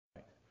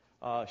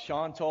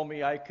Sean told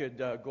me I could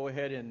go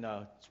ahead and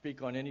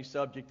speak on any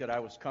subject that I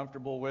was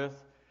comfortable with,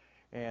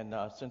 and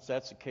since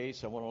that's the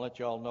case, I want to let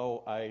you all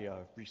know I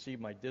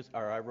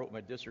I wrote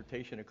my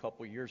dissertation a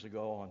couple years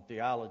ago on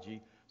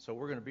theology, so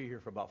we're going to be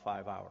here for about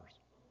 5 hours.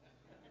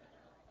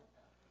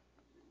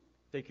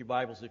 Take your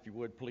Bibles, if you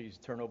would, please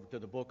turn over to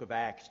the book of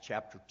Acts,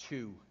 chapter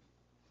 2.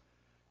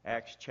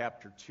 Acts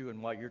chapter 2,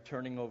 and while you're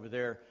turning over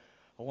there,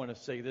 I want to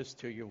say this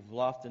to you.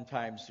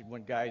 Oftentimes,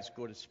 when guys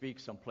go to speak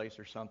someplace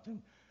or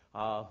something,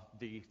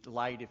 the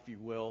light, if you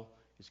will,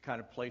 is kind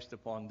of placed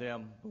upon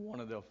them. One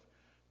of the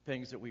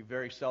things that we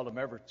very seldom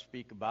ever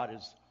speak about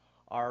is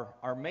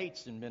our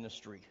mates in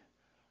ministry.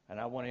 And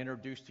I want to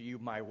introduce to you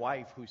my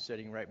wife, who's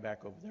sitting right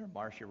back over there.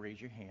 Marcia,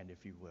 raise your hand,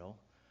 if you will.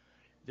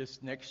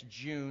 This next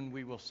June,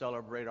 we will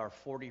celebrate our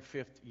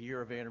 45th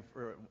year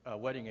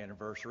of wedding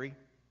anniversary.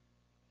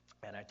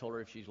 And I told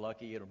her if she's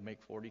lucky, it'll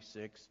make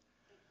 46.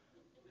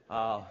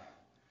 But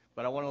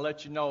I want to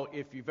let you know,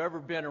 if you've ever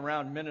been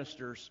around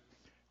ministers,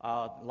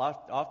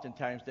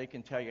 oftentimes they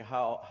can tell you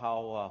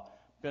how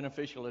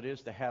beneficial it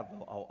is to have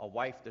a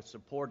wife that's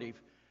supportive.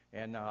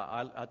 And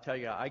I'll tell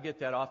you, I get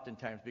that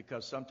oftentimes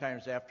because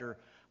sometimes after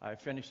I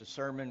finish a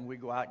sermon, we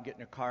go out and get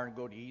in a car and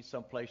go to eat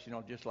someplace,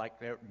 just like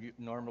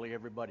normally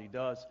everybody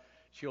does.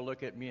 She'll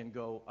look at me and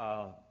go,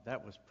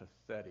 that was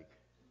pathetic.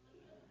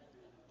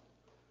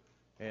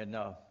 And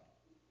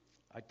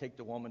I take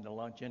the woman to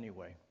lunch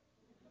anyway.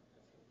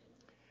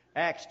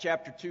 Acts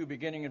chapter 2,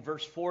 beginning in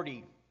verse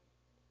 40.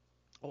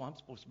 Oh, I'm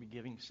supposed to be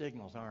giving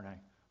signals, aren't I?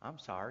 I'm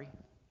sorry.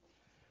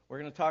 We're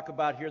going to talk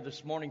about here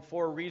this morning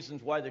 4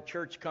 reasons why the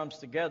church comes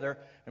together,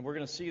 and we're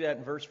going to see that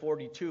in verse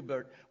 42,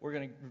 but we're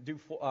going to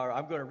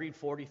I'm going to read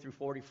 40 through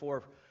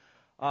 44.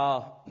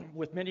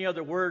 With many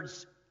other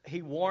words,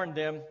 he warned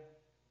them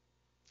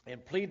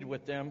and pleaded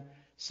with them,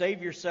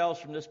 "Save yourselves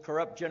from this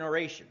corrupt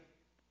generation."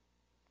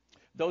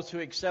 Those who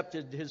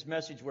accepted his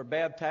message were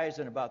baptized,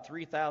 and about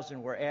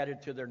 3,000 were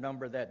added to their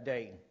number that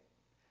day.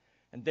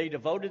 And they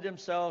devoted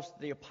themselves to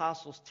the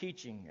apostles'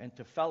 teaching and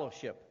to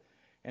fellowship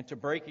and to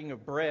breaking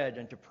of bread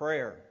and to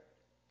prayer.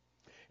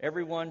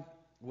 Everyone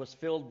was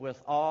filled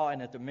with awe,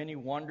 and at the many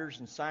wonders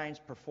and signs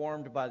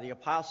performed by the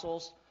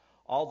apostles,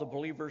 all the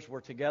believers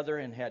were together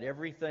and had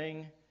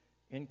everything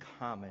in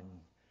common.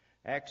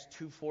 Acts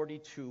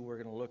 2:42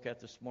 we're going to look at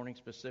this morning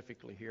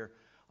specifically here.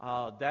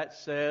 That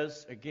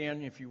says,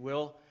 again, if you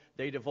will,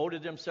 they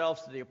devoted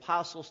themselves to the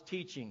apostles'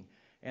 teaching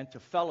and to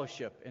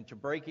fellowship and to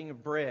breaking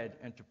of bread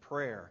and to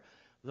prayer.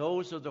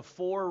 Those are the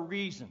 4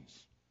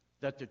 reasons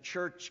that the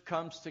church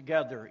comes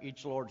together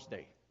each Lord's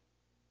Day.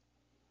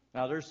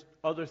 Now, there's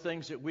other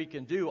things that we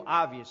can do,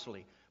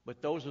 obviously,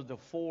 but those are the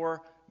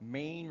 4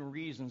 main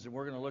reasons, and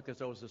we're going to look at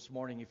those this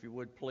morning, if you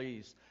would,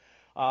 please.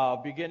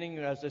 Beginning,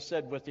 as I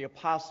said, with the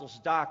apostles'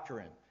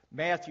 doctrine.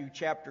 Matthew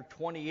chapter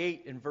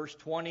 28 and verse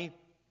 20,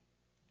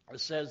 it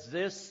says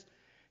this,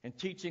 "And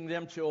teaching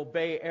them to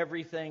obey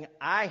everything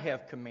I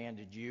have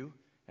commanded you."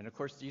 And, of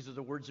course, these are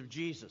the words of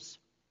Jesus.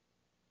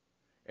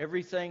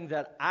 "Everything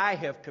that I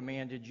have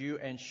commanded you,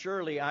 and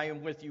surely I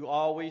am with you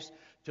always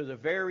to the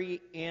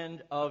very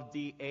end of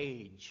the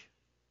age."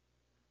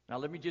 Now,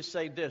 let me just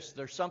say this.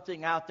 There's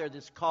something out there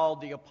that's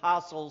called the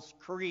Apostles'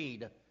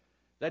 Creed.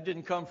 That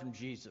didn't come from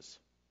Jesus.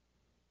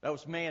 That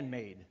was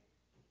man-made.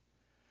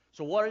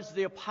 So what is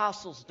the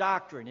Apostles'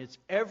 doctrine? It's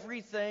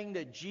everything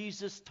that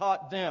Jesus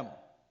taught them.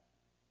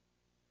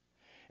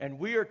 And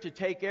we are to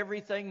take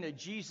everything that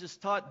Jesus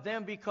taught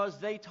them because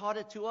they taught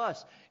it to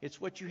us.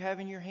 It's what you have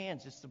in your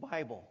hands. It's the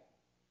Bible.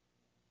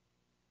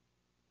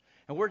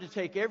 And we're to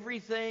take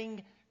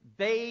everything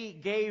they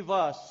gave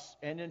us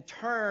and in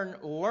turn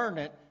learn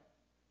it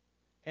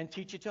and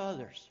teach it to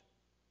others.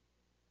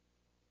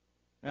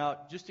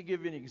 Now, just to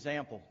give you an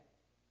example.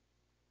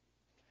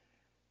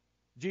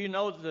 Do you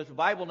know that the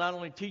Bible not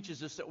only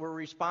teaches us that we're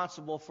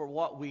responsible for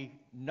what we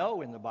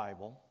know in the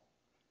Bible,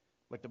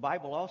 but the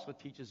Bible also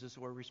teaches us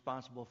we're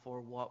responsible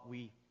for what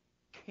we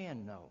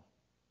can know.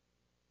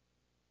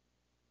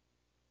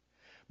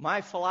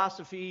 My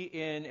philosophy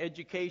in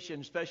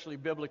education, especially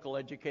biblical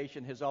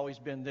education, has always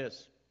been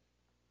this: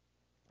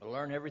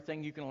 learn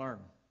everything you can learn.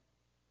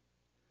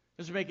 It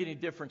doesn't make any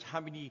difference how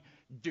many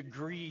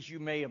degrees you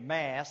may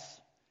amass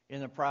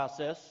in the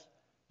process.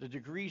 The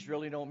degrees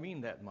really don't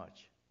mean that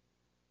much.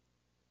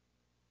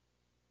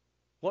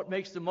 What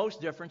makes the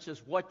most difference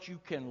is what you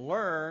can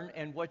learn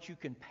and what you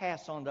can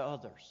pass on to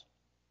others.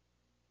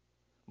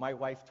 My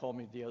wife told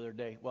me the other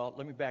day, well,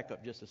 let me back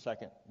up just a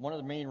second. One of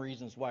the main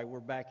reasons why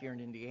we're back here in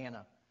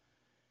Indiana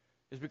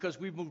is because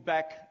we moved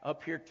back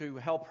up here to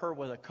help her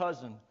with a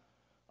cousin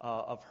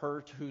of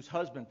hers whose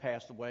husband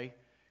passed away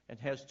and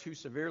has 2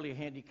 severely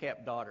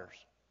handicapped daughters.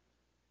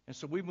 And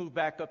so we moved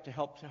back up to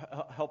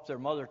help their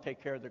mother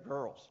take care of the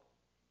girls.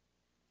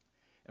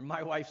 And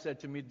my wife said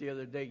to me the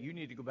other day, "You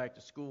need to go back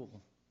to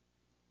school.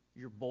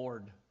 You're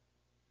bored."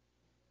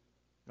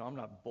 No, I'm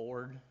not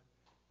bored.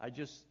 I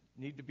just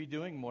need to be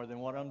doing more than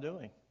what I'm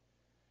doing.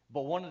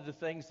 But one of the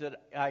things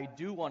that I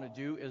do want to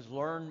do is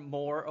learn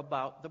more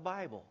about the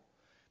Bible.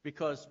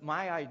 Because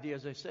my idea,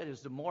 as I said,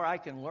 is the more I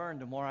can learn,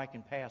 the more I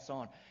can pass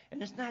on.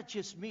 And it's not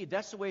just me.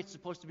 That's the way it's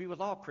supposed to be with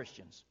all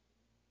Christians.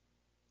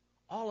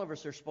 All of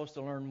us are supposed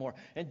to learn more.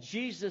 And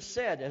Jesus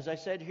said, as I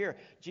said here,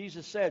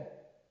 Jesus said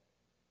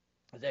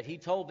that he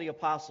told the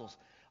apostles,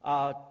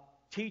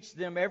 teach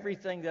them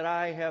everything that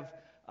I have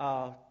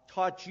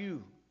taught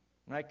you,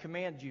 and I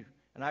command you,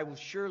 and I will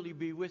surely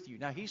be with you.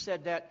 Now, he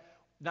said that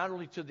not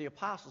only to the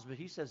apostles, but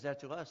he says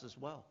that to us as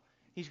well.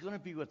 He's going to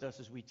be with us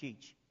as we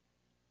teach.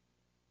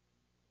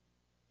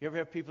 You ever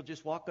have people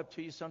just walk up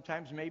to you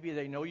sometimes? Maybe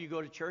they know you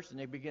go to church and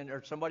they begin,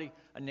 or somebody,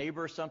 a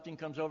neighbor or something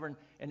comes over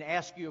and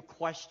asks you a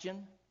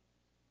question.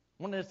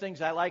 One of the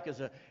things I like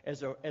as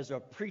a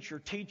preacher,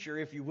 teacher,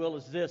 if you will,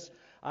 is this.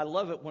 I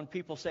love it when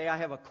people say, I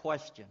have a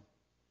question.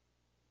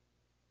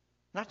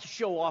 Not to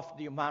show off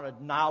the amount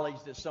of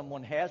knowledge that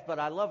someone has, but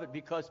I love it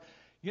because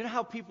you know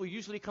how people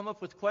usually come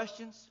up with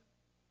questions?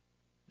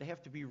 They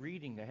have to be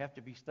reading. They have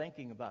to be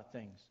thinking about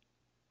things.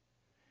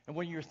 And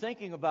when you're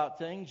thinking about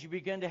things, you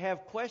begin to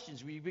have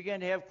questions. When you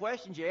begin to have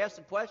questions, you ask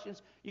the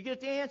questions, you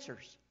get the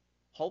answers,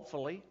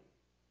 hopefully.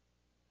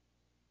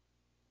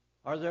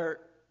 Are there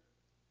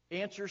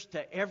answers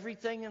to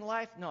everything in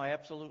life? No,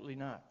 absolutely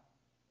not.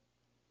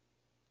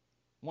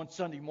 One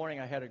Sunday morning,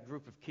 I had a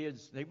group of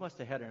kids. They must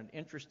have had an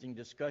interesting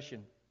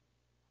discussion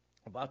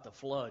about the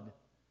flood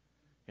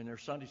in their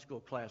Sunday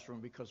school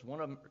classroom because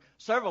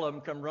several of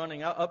them come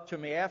running up to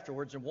me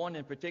afterwards, and one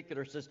in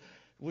particular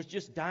was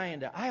just dying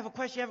to, I have a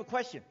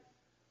question.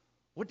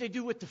 What'd they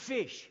do with the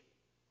fish?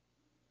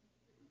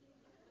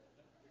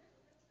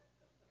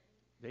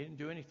 They didn't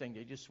do anything.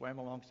 They just swam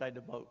alongside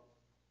the boat.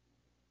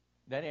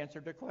 That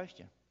answered their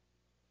question.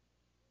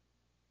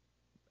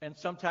 And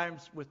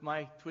sometimes with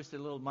my twisted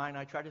little mind,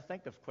 I try to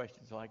think of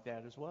questions like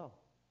that as well.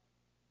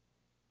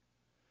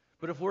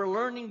 But if we're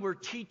learning, we're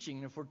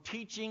teaching. If we're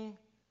teaching,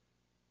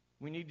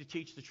 we need to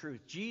teach the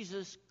truth.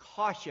 Jesus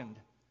cautioned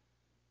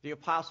the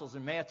apostles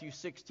in Matthew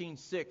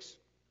 16:6.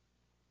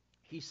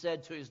 He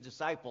said to his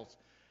disciples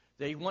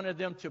that he wanted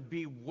them to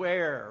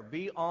beware,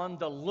 be on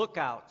the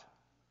lookout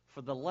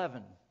for the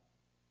leaven.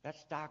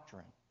 That's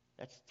doctrine.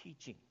 That's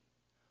teaching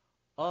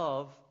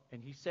of,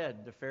 and he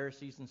said, the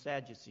Pharisees and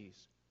Sadducees.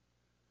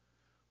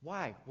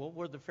 Why? Well,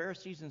 were the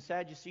Pharisees and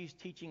Sadducees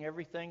teaching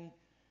everything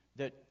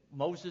that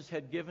Moses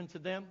had given to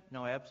them?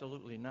 No,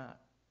 absolutely not.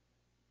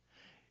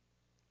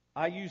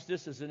 I use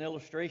this as an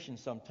illustration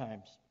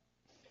sometimes.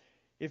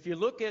 If you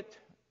look at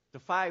the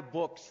 5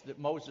 books that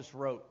Moses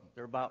wrote,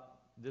 they're about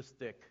this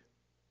thick.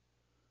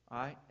 All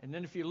right? And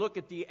then if you look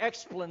at the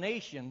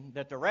explanation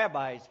that the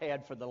rabbis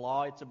had for the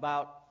law, it's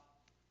about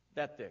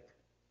that thick.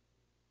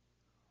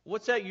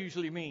 What's that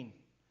usually mean?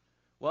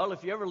 Well,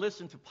 if you ever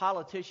listen to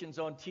politicians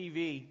on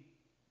TV,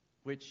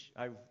 which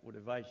I would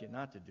advise you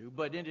not to do,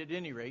 but at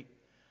any rate,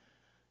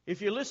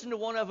 if you listen to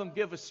one of them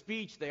give a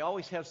speech, they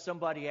always have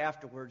somebody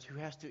afterwards who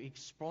has to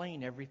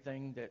explain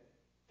everything that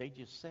they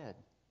just said.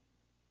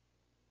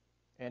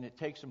 And it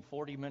takes them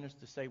 40 minutes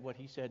to say what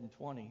he said in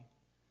 20,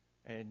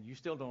 and you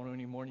still don't know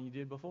any more than you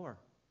did before.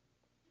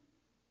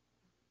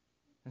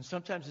 And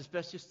sometimes it's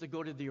best just to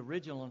go to the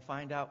original and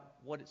find out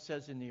what it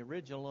says in the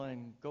original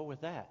and go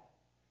with that.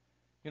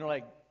 You know,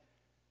 like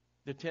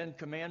the 10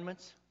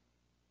 Commandments.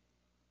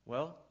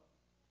 Well,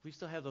 we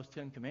still have those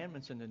 10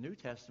 Commandments in the New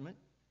Testament,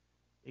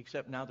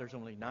 except now there's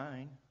only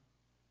 9.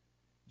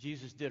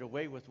 Jesus did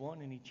away with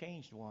one and he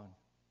changed one.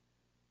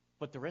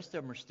 But the rest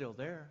of them are still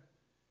there.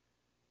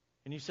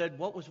 And he said,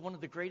 what was one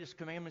of the greatest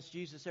commandments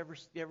Jesus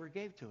ever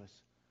gave to us?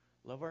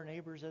 Love our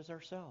neighbors as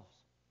ourselves.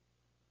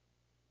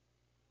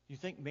 You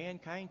think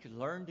mankind could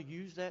learn to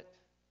use that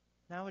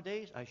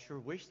nowadays? I sure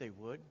wish they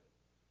would,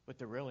 but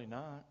they're really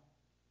not.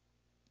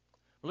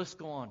 Let's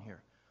go on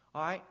here.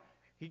 All right.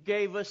 He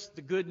gave us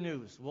the good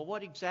news. Well,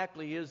 what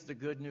exactly is the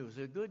good news?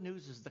 The good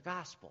news is the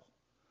gospel.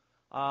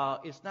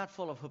 It's not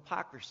full of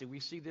hypocrisy. We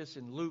see this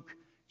in Luke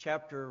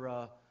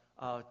chapter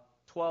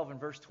 12 and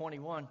verse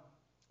 21,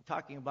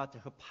 talking about the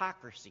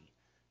hypocrisy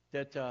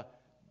that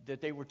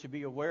they were to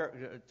be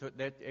aware,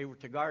 that they were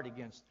to guard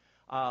against.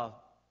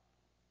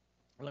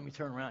 Let me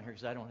turn around here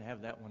because I don't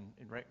have that one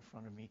right in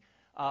front of me.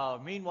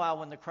 Meanwhile,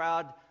 when the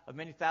crowd of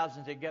many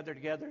thousands had gathered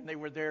together and they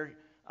were there,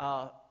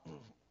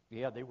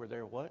 they were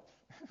there what?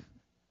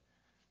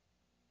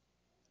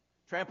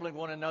 Trampling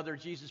one another,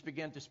 Jesus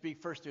began to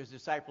speak first to his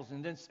disciples,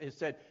 and then it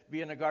said,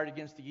 be on the guard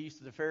against the yeast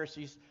of the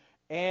Pharisees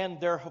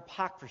and their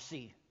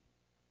hypocrisy.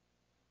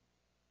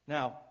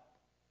 Now,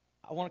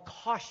 I want to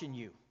caution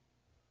you,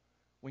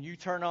 when you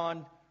turn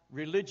on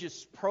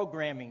religious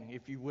programming,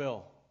 if you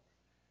will,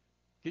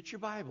 get your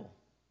Bible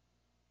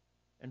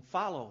and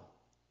follow.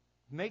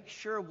 Make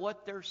sure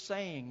what they're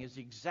saying is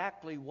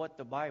exactly what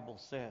the Bible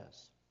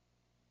says.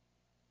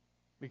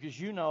 Because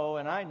you know,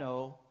 and I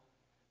know,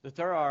 that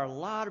there are a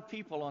lot of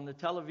people on the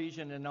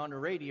television and on the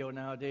radio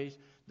nowadays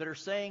that are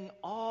saying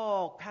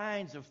all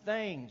kinds of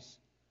things.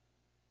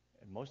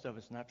 And most of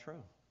it's not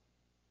true.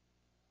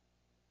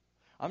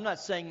 I'm not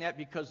saying that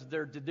because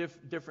they're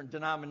different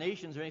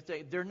denominations or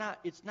anything. They're not.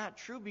 It's not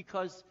true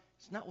because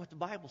it's not what the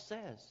Bible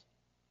says.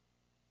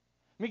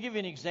 Let me give you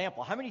an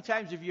example. How many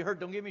times have you heard,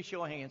 don't give me a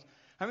show of hands,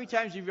 how many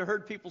times have you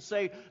heard people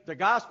say, the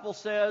gospel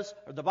says,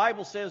 or the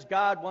Bible says,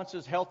 God wants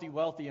us healthy,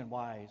 wealthy, and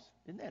wise?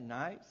 Isn't that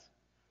nice?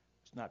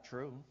 It's not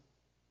true.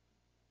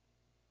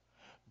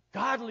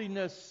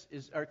 Cleanliness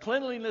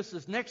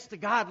is next to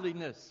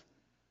godliness.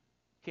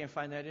 Can't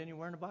find that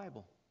anywhere in the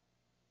Bible.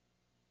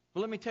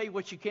 But let me tell you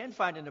what you can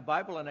find in the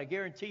Bible, and I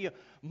guarantee you,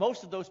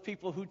 most of those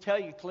people who tell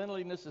you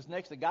cleanliness is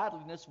next to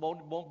godliness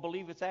won't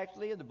believe it's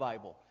actually in the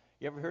Bible.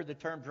 You ever heard the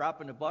term drop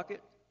in the bucket?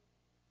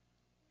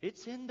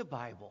 It's in the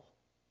Bible.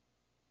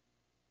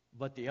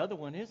 But the other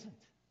one isn't.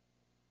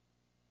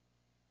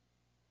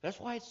 That's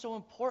why it's so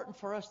important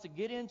for us to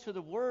get into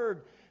the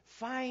Word,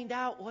 find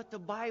out what the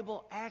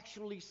Bible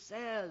actually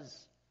says.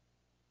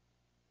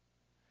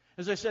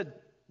 As I said,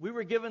 we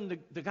were given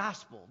the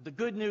gospel, the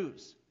good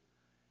news,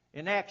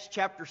 in Acts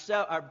chapter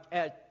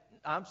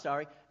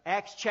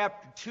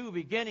 2,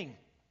 beginning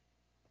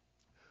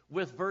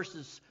with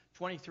verses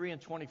 23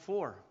 and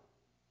 24.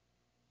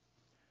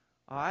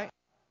 All right?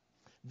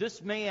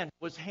 This man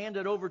was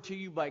handed over to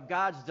you by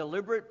God's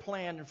deliberate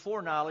plan and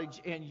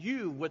foreknowledge, and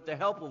you, with the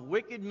help of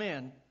wicked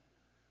men,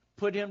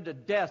 put him to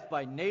death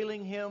by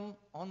nailing him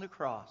on the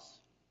cross.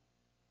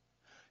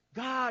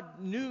 God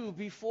knew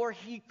before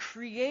he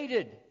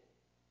created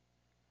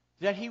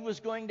that he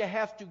was going to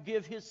have to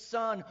give his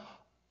son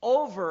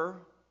over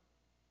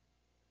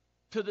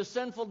to the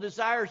sinful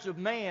desires of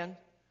man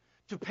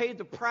to pay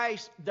the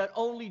price that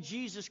only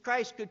Jesus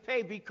Christ could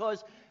pay,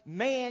 because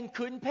man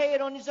couldn't pay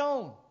it on his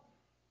own.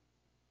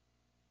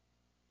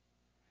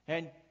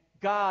 And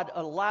God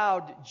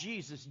allowed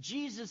Jesus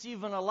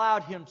even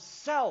allowed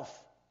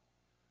himself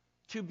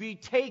to be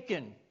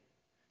taken,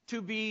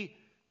 to be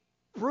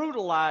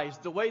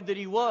brutalized the way that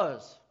he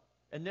was,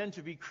 and then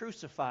to be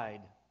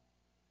crucified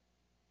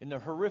in the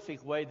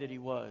horrific way that he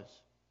was.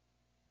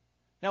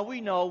 Now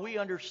we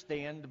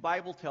understand, the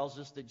Bible tells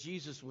us that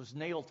Jesus was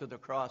nailed to the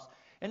cross,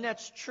 and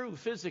that's true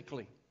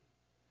physically.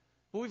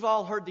 But we've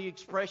all heard the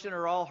expression,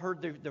 or all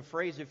heard the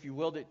phrase, if you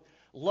will, that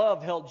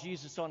love held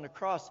Jesus on the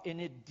cross,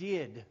 and it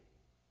did.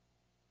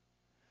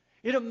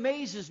 It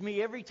amazes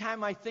me every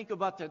time I think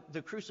about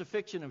the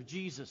crucifixion of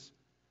Jesus,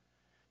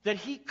 that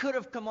he could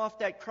have come off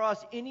that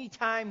cross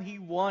anytime he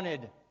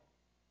wanted,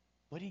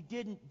 but he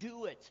didn't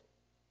do it.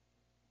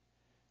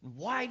 And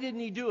why didn't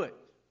he do it?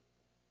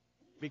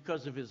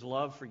 Because of his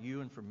love for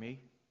you and for me.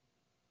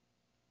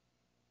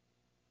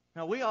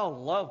 Now, we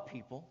all love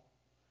people.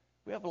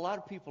 We have a lot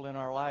of people in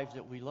our lives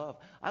that we love.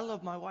 I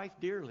love my wife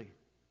dearly.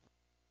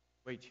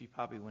 Wait, she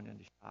probably went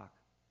into shock.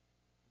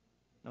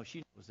 No,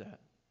 she knows that.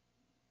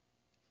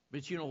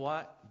 But you know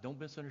what? Don't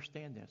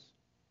misunderstand this.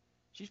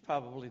 She's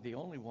probably the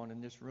only one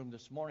in this room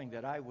this morning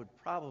that I would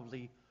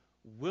probably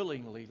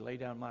willingly lay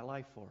down my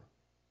life for.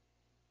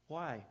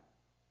 Why?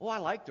 Oh, I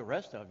like the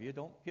rest of you.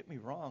 Don't get me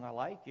wrong. I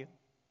like you.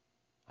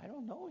 I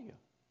don't know you.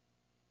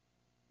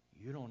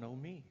 You don't know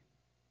me.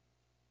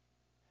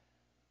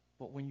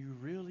 But when you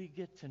really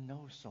get to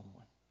know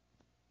someone,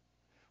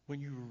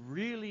 when you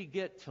really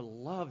get to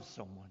love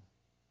someone,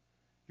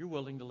 you're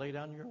willing to lay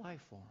down your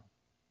life for them.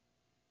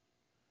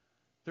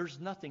 There's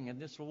nothing in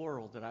this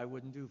world that I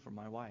wouldn't do for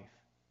my wife.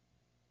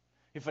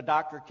 If a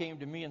doctor came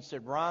to me and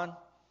said, Ron,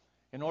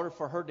 in order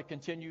for her to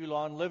continue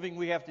on living,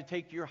 we have to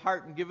take your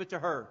heart and give it to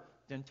her,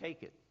 then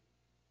take it.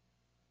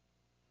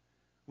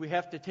 We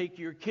have to take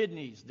your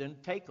kidneys, then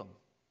take them.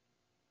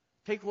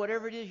 Take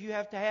whatever it is you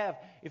have to have.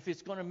 If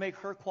it's going to make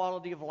her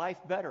quality of life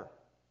better,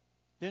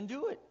 then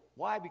do it.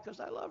 Why? Because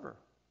I love her.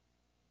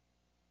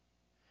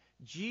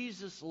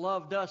 Jesus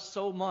loved us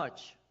so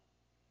much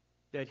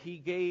that he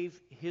gave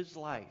his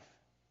life.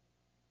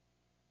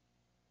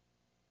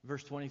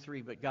 Verse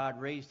 23, but God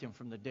raised him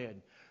from the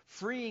dead,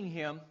 freeing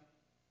him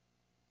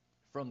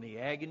from the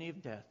agony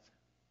of death.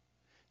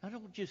 Now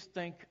don't just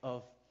think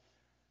of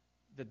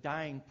the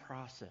dying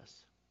process.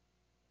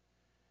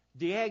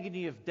 The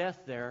agony of death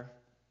there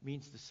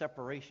means the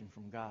separation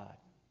from God.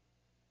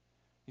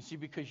 You see,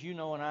 because you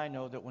know and I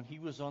know that when he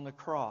was on the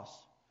cross,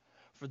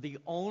 for the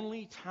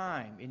only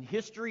time in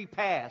history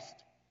past,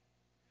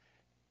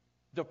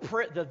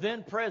 the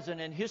then present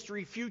and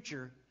history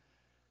future,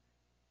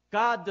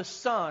 God the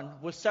Son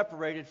was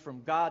separated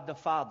from God the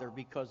Father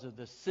because of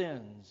the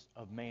sins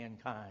of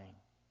mankind.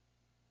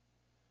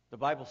 The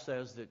Bible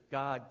says that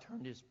God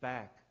turned his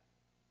back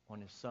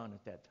on his Son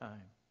at that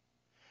time.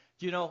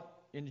 Do you know,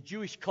 in the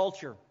Jewish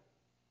culture,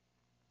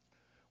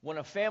 when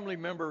a family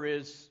member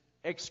is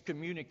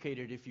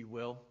excommunicated, if you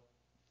will,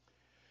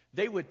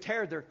 they would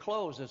tear their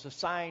clothes as a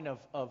sign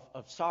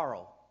of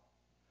sorrow.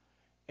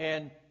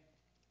 And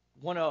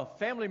when a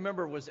family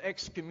member was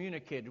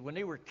excommunicated, when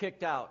they were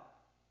kicked out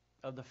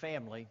of the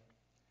family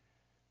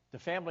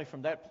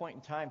from that point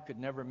in time could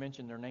never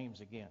mention their names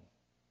again.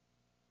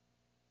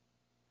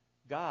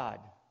 God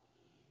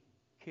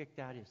kicked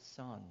out his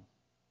Son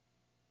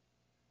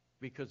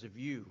because of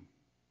you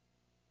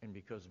and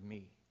because of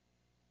me.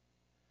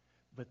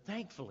 But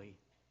thankfully,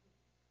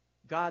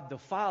 God the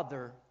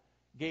Father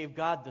gave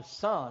God the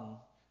Son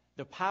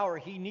the power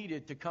he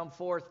needed to come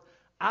forth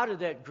out of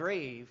that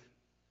grave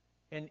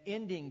and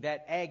ending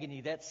that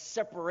agony, that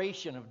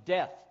separation of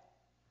death.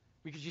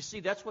 Because you see,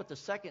 that's what the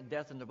second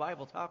death in the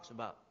Bible talks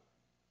about.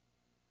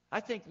 I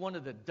think one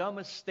of the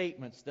dumbest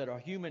statements that a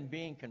human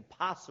being can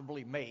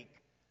possibly make,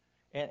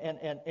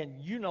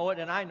 and you know it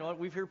and I know it,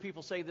 we've heard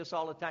people say this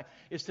all the time,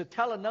 is to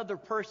tell another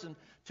person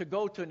to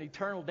go to an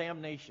eternal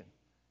damnation.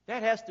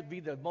 That has to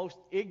be the most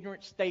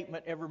ignorant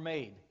statement ever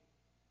made.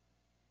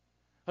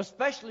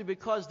 Especially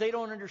because they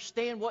don't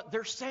understand what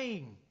they're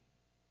saying.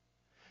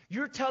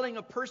 You're telling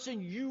a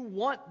person you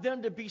want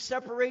them to be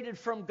separated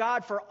from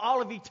God for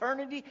all of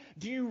eternity?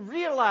 Do you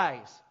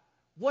realize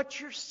what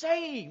you're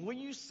saying when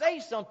you say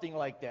something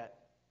like that?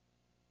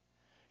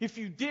 If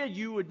you did,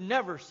 you would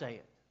never say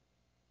it.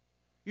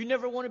 You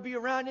never want to be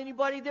around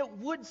anybody that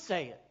would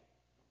say it.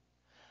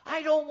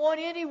 I don't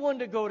want anyone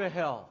to go to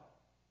hell.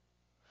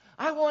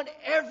 I want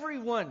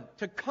everyone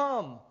to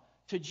come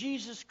to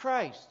Jesus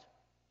Christ.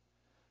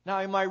 Now,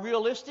 am I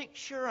realistic?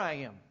 Sure I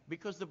am,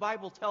 because the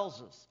Bible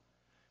tells us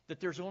that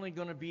there's only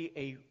going to be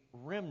a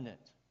remnant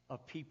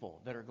of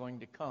people that are going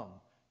to come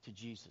to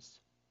Jesus.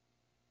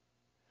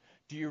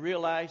 Do you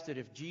realize that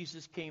if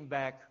Jesus came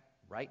back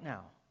right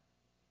now,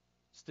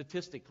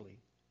 statistically,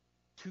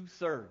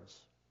 two-thirds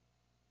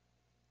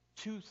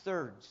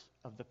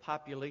of the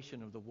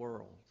population of the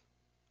world,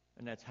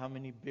 and that's how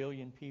many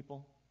billion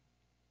people?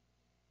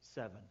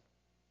 7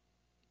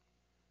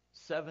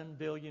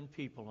 billion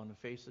people on the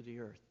face of the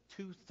earth.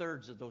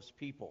 Two-thirds of those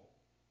people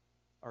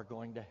are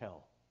going to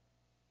hell.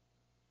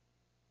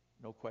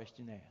 No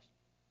question asked.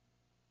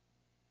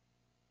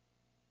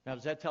 Now,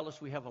 does that tell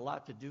us we have a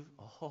lot to do?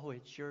 Oh,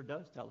 it sure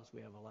does tell us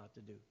we have a lot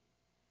to do.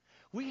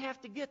 We have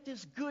to get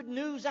this good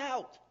news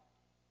out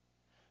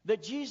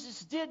that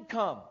Jesus did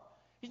come.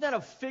 He's not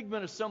a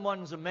figment of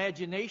someone's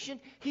imagination.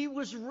 He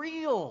was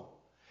real.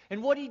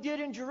 And what he did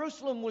in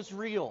Jerusalem was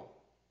real.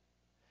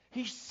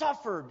 He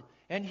suffered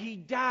and he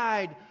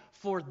died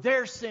for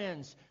their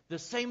sins, the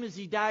same as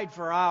he died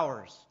for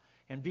ours.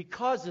 And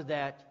because of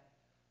that,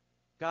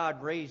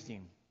 God raised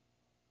him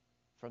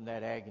from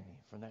that agony,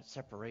 from that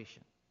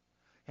separation.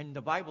 And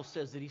the Bible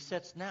says that he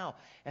sits now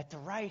at the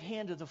right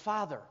hand of the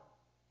Father.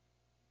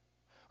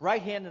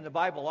 Right hand in the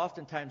Bible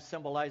oftentimes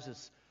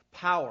symbolizes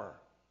power,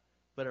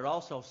 but it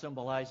also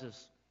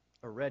symbolizes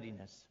a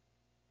readiness.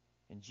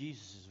 And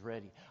Jesus is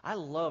ready. I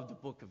love the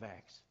book of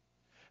Acts.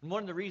 And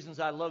one of the reasons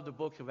I love the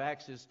book of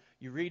Acts is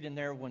you read in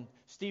there when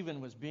Stephen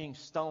was being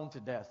stoned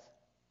to death,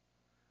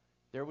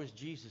 there was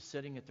Jesus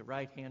sitting at the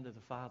right hand of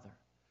the Father.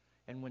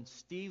 And when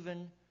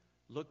Stephen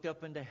looked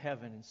up into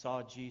heaven and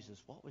saw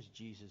Jesus, what was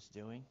Jesus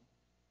doing?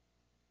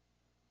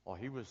 Well,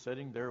 he was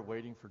sitting there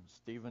waiting for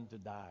Stephen to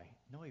die.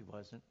 No, he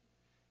wasn't.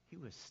 He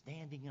was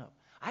standing up.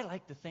 I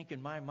like to think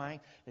in my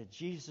mind that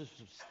Jesus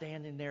was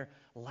standing there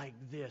like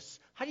this.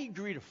 How do you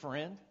greet a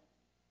friend?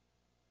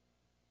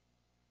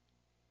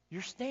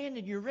 You're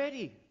standing, you're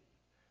ready.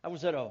 I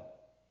was at a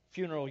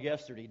funeral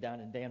yesterday down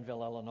in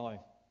Danville, Illinois.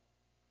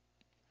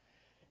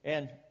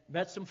 And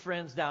met some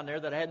friends down there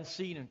that I hadn't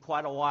seen in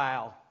quite a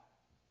while.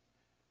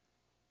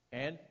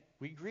 And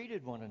we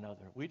greeted one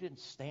another. We didn't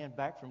stand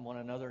back from one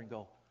another and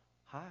go,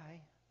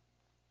 hi.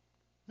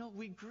 No,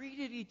 we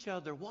greeted each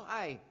other.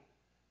 Why?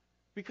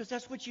 Because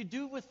that's what you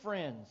do with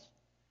friends.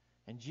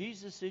 And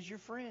Jesus is your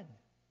friend.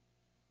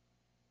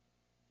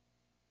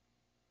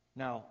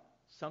 Now,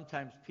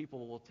 sometimes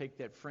people will take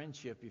that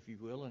friendship, if you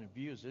will, and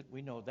abuse it.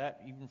 We know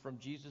that even from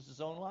Jesus'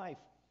 own life.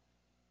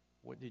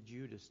 What did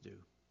Judas do?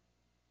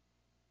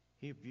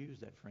 He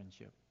abused that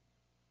friendship.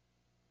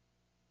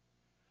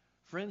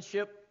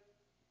 Friendship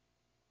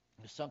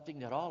is something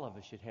that all of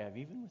us should have,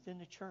 even within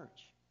the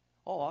church.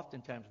 Oh,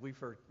 oftentimes we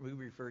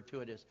refer to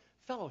it as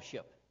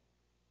fellowship.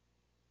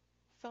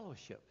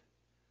 Fellowship.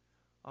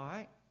 All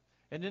right?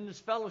 And in this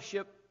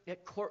fellowship,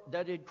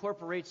 that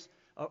incorporates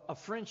a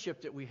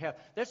friendship that we have.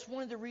 That's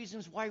one of the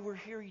reasons why we're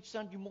here each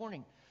Sunday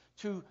morning,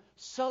 to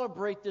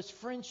celebrate this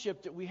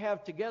friendship that we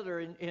have together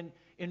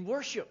in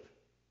worship.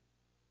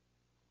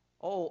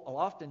 Oh,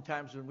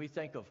 oftentimes when we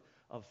think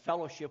of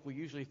fellowship, we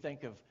usually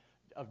think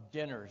of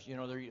dinners. You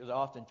know, they're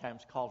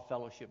oftentimes called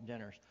fellowship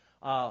dinners.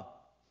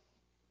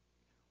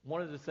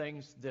 One of the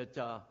things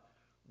that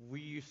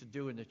we used to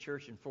do in the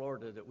church in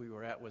Florida that we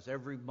were at was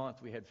every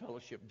month we had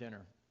fellowship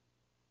dinner.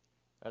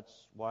 That's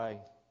why,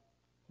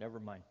 never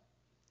mind.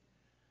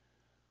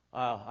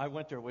 I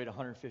went there, weighed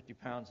 150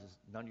 pounds. It's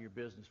none of your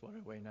business what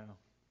I weigh now.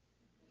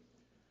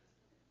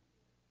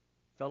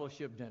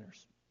 Fellowship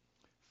dinners.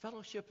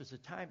 Fellowship is a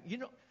time, you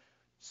know,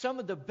 some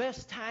of the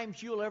best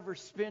times you'll ever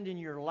spend in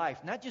your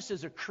life, not just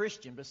as a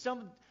Christian, but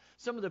some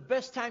of the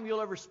best time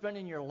you'll ever spend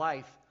in your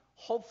life,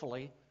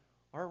 hopefully,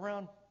 are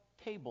around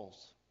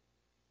tables.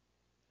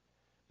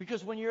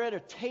 Because when you're at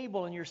a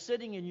table and you're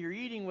sitting and you're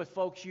eating with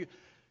folks,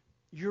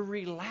 you're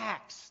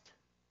relaxed.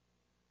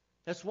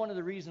 That's one of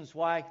the reasons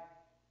why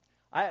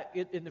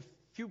in the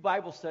few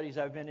Bible studies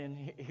I've been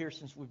in here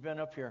since we've been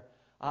up here,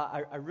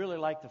 I really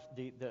like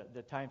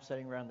the time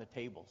sitting around the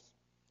tables.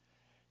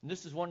 And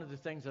this is one of the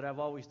things that I've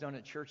always done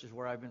at churches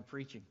where I've been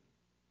preaching.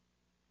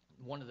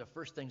 one of the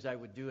first things I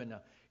would do in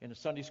a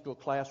Sunday school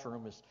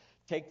classroom is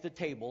take the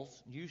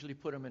tables, usually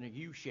put them in a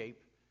U shape,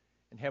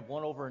 and have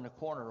one over in the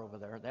corner over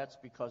there. That's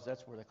because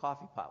that's where the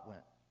coffee pot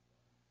went.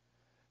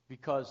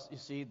 Because, you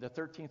see, the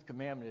 13th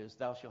commandment is,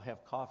 thou shalt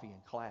have coffee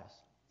in class.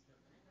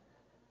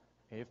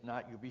 If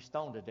not, you'll be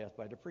stoned to death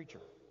by the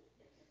preacher.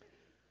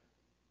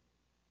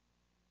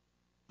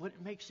 But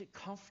it makes it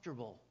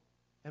comfortable.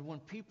 And when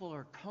people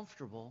are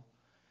comfortable,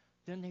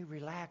 then they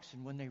relax.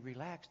 And when they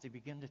relax, they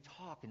begin to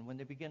talk. And when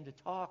they begin to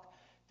talk,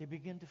 they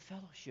begin to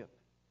fellowship.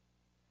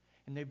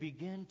 And they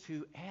begin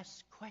to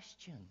ask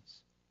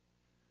questions.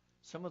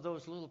 Some of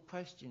those little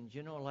questions,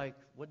 like,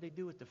 what'd they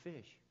do with the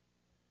fish?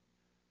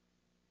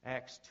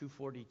 Acts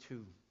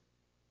 2:42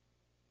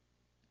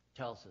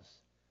 tells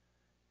us,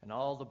 and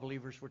all the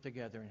believers were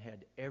together and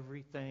had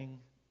everything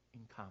in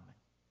common.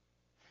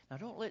 Now,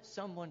 don't let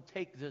someone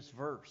take this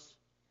verse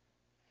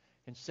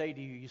and say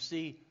to you, you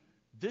see,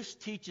 this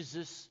teaches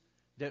us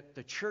that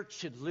the church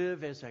should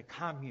live as a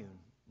commune.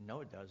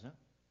 No, it doesn't.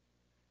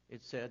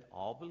 It said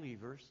all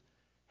believers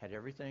had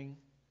everything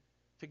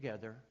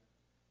together.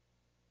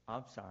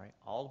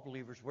 All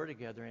believers were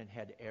together and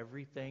had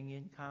everything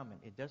in common.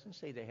 It doesn't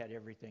say they had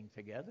everything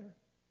together.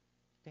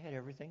 They had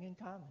everything in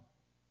common.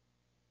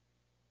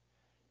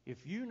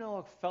 If you know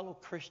a fellow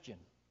Christian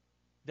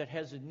that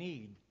has a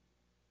need,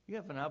 you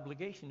have an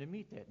obligation to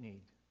meet that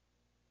need.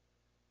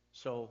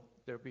 So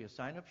there'll be a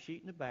sign-up sheet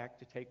in the back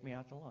to take me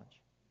out to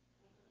lunch.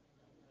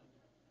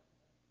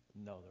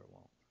 No, there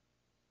won't.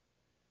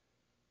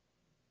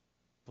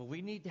 But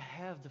we need to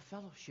have the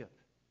fellowship.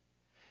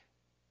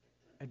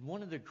 And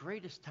one of the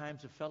greatest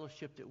times of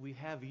fellowship that we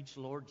have each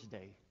Lord's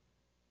Day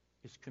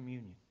is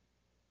communion.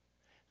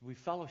 We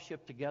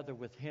fellowship together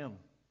with Him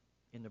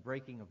in the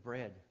breaking of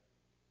bread.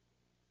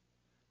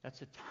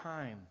 That's a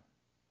time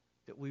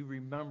that we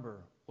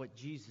remember what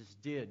Jesus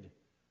did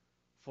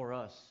for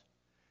us.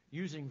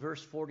 Using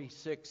verse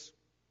 46,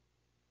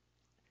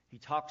 he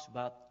talks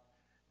about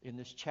in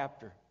this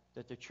chapter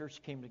that the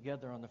church came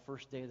together on the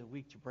first day of the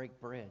week to break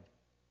bread.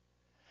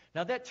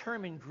 Now that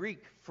term in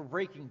Greek for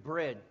breaking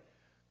bread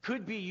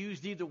could be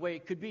used either way.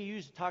 It could be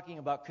used talking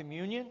about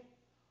communion,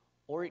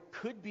 or it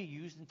could be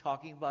used in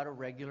talking about a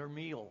regular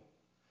meal.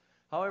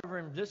 However,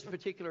 in this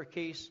particular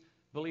case,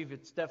 I believe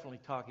it's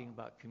definitely talking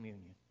about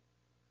communion.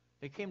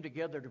 They came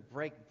together to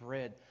break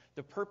bread.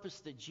 The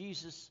purpose that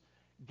Jesus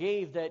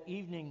gave that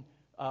evening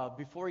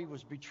before he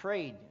was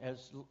betrayed,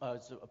 as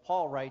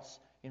Paul writes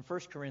in 1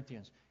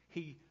 Corinthians,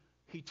 he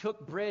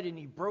took bread and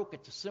he broke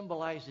it to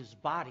symbolize his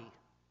body.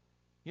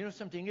 You know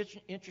something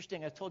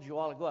interesting I told you a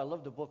while ago? I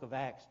love the book of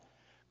Acts.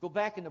 Go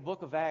back in the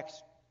book of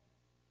Acts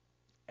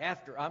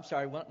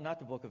not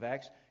the book of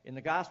Acts, in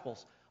the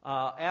Gospels,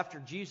 after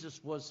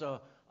Jesus was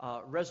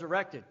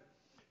resurrected.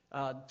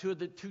 Two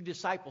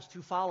disciples,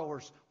 two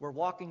followers, were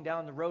walking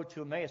down the road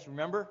to Emmaus,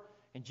 remember?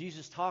 And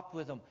Jesus talked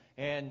with them,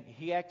 and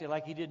he acted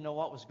like he didn't know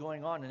what was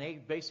going on, and they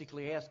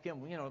basically asked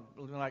him,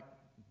 like,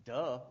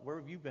 duh, where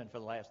have you been for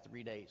the last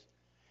 3 days?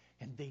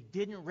 And they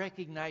didn't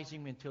recognize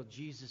him until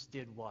Jesus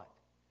did what?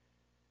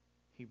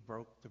 He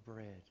broke the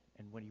bread.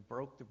 And when he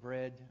broke the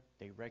bread,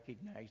 they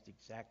recognized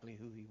exactly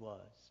who he was.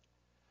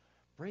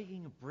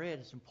 Breaking of bread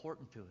is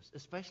important to us,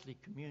 especially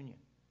communion.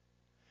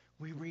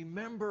 We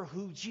remember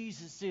who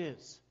Jesus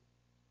is.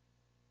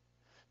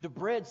 The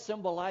bread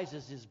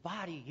symbolizes his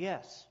body,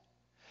 yes.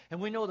 And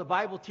we know the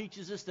Bible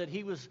teaches us that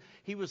he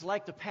was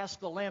like the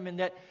Paschal lamb in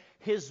that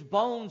his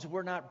bones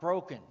were not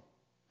broken.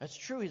 That's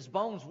true, his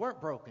bones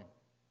weren't broken.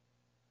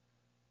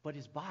 But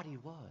his body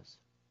was.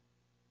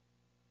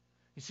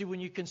 You see, when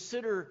you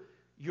consider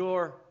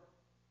your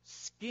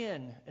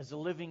skin as a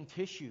living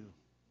tissue,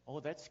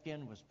 that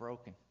skin was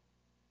broken.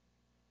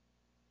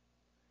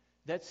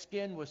 That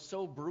skin was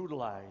so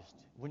brutalized.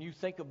 When you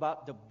think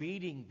about the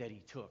beating that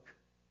he took,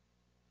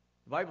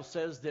 the Bible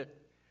says that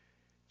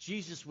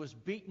Jesus was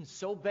beaten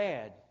so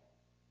bad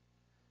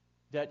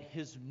that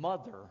his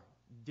mother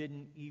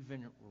didn't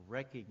even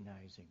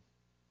recognize him.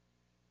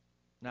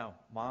 Now,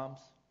 moms,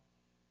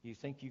 do you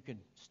think you can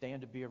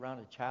stand to be around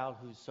a child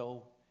who's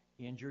so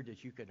injured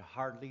that you could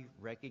hardly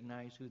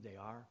recognize who they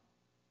are?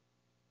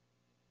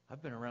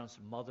 I've been around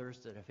some mothers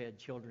that have had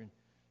children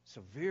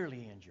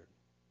severely injured.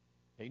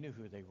 They knew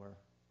who they were.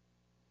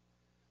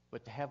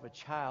 But to have a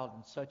child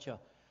in such a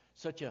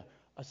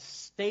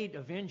state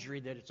of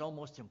injury that it's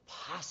almost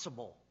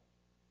impossible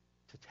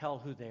to tell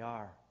who they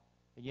are.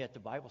 And yet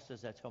the Bible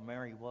says that's how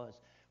Mary was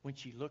when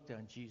she looked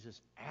on Jesus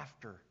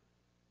after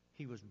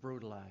he was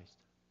brutalized.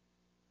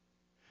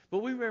 But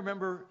we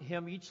remember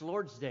him each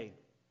Lord's Day.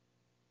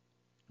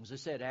 As I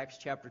said, Acts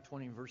chapter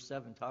 20 and verse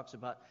 7 talks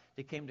about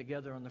they came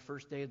together on the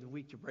first day of the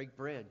week to break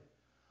bread.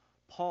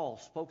 Paul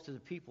spoke to the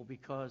people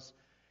because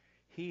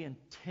he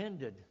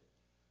intended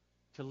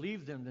to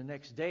leave them the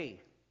next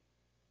day.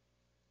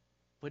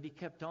 But he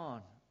kept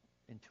on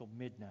until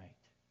midnight.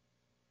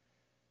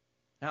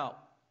 Now,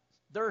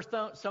 there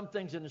are some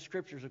things in the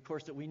Scriptures, of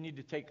course, that we need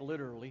to take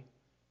literally,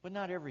 but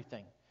not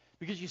everything.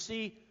 Because you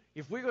see,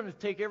 if we're going to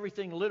take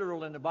everything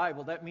literal in the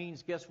Bible, that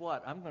means, guess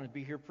what? I'm going to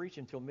be here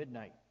preaching until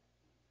midnight.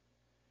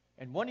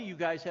 And one of you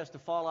guys has to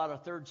fall out a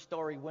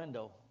third-story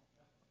window.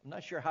 I'm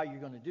not sure how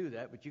you're going to do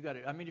that, but you got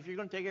to. I mean, if you're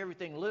going to take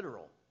everything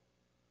literal,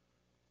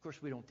 of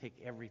course we don't take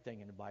everything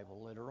in the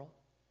Bible literal.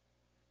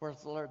 Whereas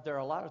there are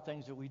a lot of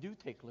things that we do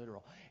take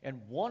literal.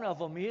 And one of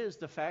them is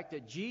the fact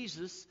that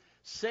Jesus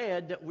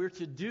said that we're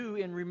to do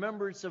in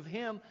remembrance of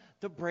Him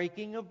the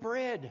breaking of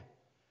bread.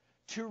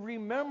 To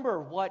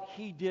remember what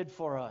He did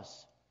for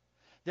us.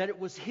 That it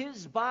was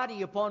His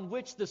body upon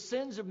which the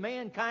sins of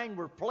mankind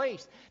were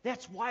placed.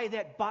 That's why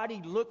that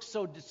body looks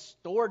so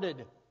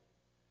distorted,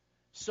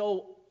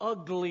 so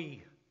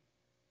ugly.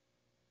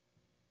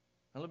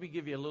 Now let me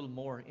give you a little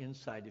more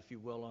insight, if you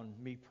will, on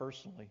me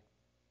personally.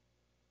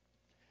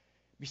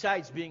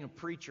 Besides being a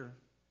preacher,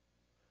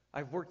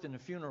 I've worked in the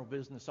funeral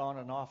business on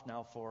and off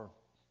now for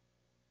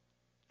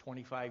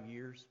 25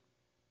 years.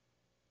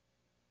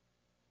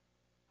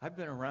 I've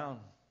been around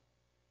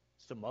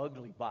some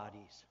ugly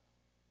bodies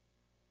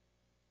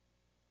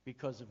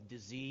because of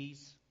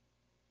disease,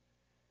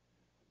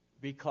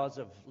 because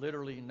of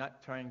literally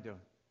not trying to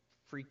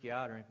freak you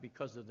out, or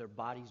because of their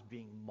bodies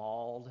being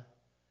mauled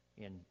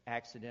in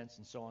accidents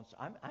and so on. So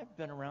I've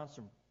been around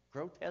some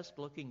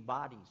grotesque-looking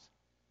bodies.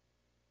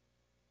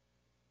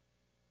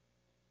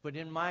 But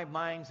in my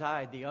mind's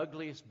eye, the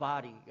ugliest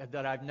body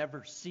that I've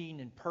never seen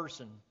in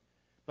person,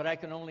 but I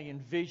can only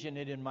envision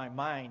it in my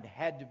mind,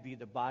 had to be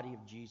the body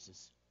of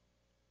Jesus.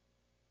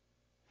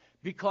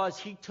 Because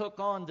He took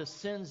on the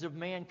sins of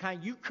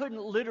mankind. You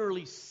couldn't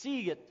literally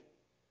see it,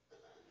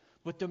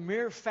 but the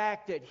mere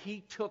fact that He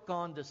took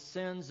on the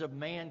sins of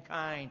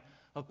mankind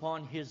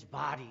upon His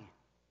body,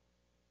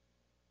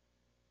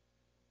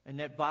 and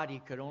that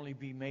body could only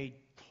be made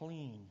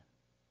clean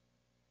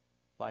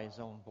by His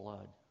own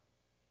blood.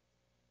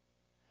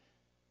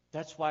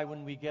 That's why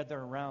when we gather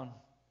around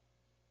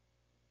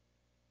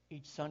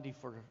each Sunday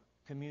for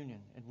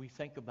communion and we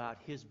think about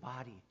His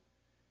body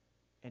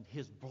and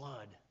His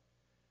blood,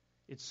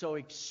 it's so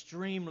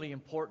extremely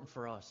important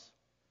for us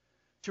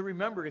to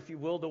remember, if you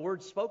will, the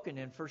words spoken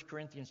in 1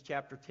 Corinthians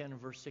chapter 10 and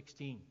verse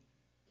 16.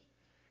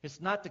 Is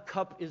this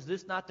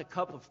not the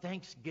cup of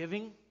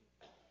thanksgiving?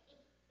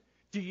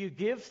 Do you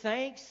give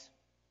thanks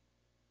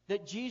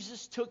that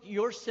Jesus took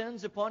your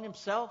sins upon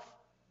Himself?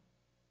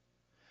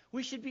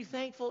 We should be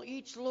thankful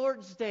each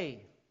Lord's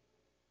Day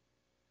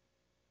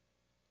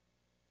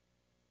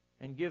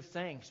and give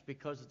thanks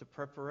because of the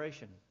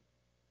preparation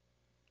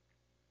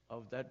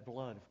of that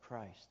blood of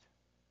Christ.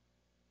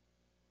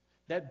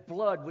 That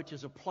blood which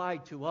is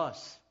applied to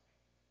us.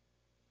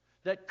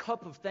 That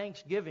cup of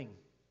thanksgiving.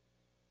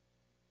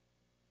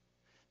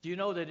 Do you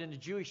know that in the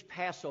Jewish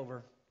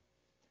Passover,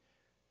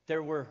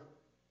 there were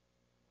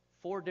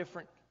 4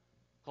 different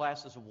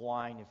glasses of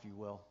wine, if you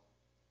will,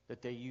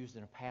 that they used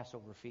in a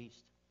Passover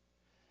feast?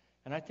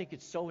 And I think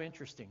it's so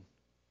interesting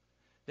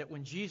that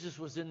when Jesus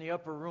was in the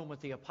upper room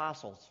with the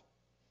apostles,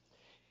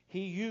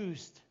 He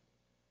used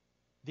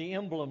the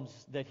emblems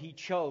that He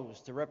chose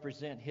to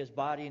represent His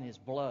body and His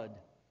blood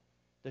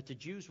that the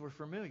Jews were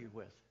familiar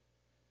with.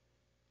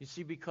 You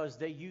see, because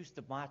they used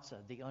the matzah,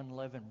 the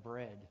unleavened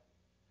bread,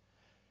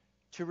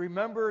 to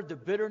remember the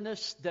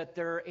bitterness that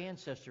their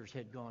ancestors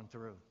had gone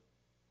through.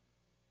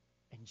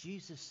 And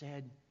Jesus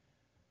said,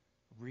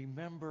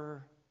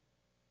 remember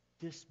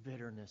this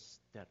bitterness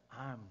that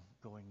I'm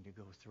going to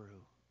go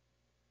through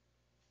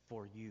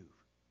for you.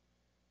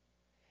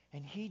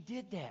 And He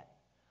did that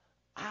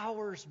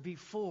hours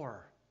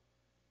before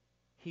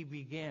He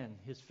began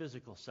His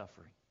physical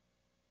suffering.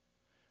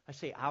 I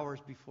say hours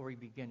before He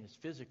began His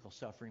physical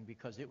suffering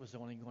because it was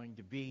only going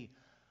to be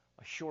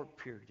a short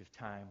period of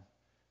time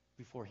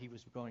before He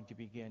was going to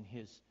begin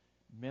His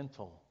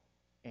mental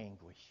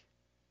anguish.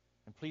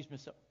 And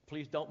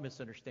please don't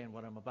misunderstand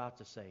what I'm about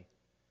to say.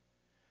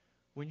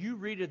 When you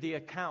read of the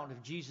account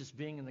of Jesus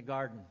being in the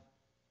garden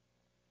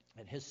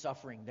and His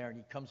suffering there, and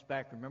He comes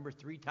back, remember,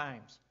 3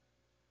 times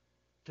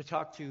to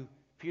talk to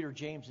Peter,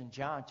 James, and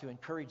John, to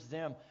encourage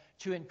them,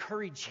 to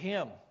encourage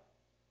Him.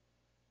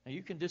 Now,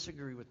 you can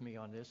disagree with me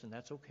on this, and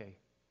that's okay.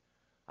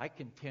 I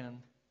contend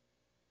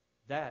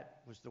that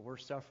was the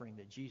worst suffering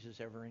that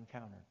Jesus ever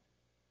encountered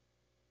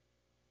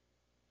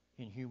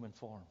in human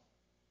form.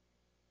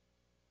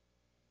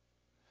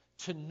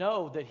 To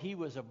know that He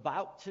was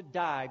about to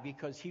die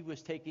because He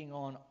was taking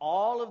on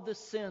all of the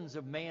sins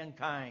of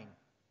mankind.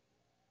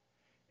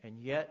 And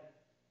yet,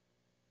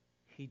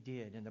 He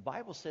did. And the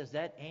Bible says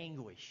that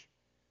anguish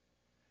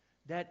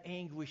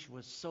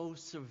was so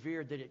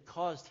severe that it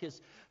caused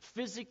His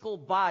physical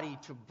body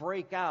to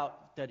break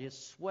out, that His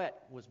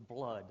sweat was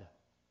blood.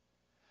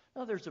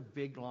 Now, there's a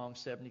big, long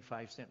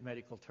 75-cent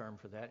medical term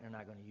for that. You're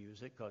not going to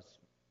use it because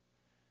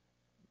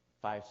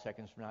 5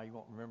 seconds from now you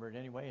won't remember it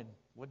anyway. And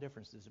what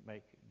difference does it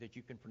make that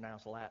you can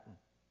pronounce Latin?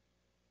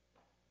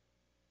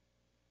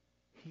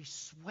 He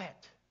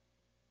sweat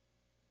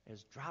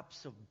as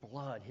drops of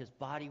blood. His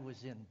body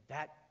was in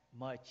that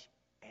much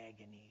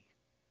agony.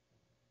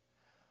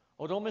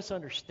 Oh, don't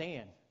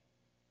misunderstand.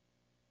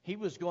 He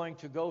was going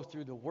to go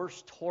through the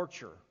worst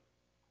torture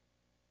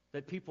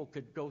that people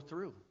could go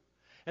through.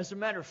 As a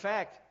matter of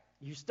fact,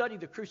 you study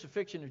the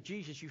crucifixion of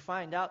Jesus, you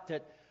find out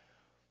that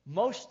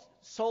Most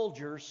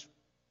soldiers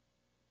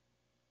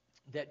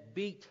that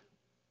beat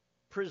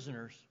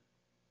prisoners,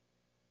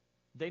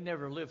 they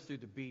never lived through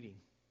the beating.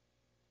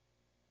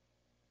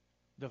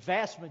 The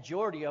vast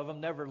majority of them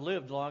never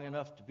lived long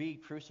enough to be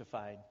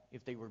crucified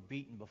if they were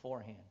beaten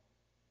beforehand,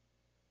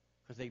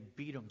 because they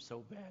beat them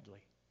so badly.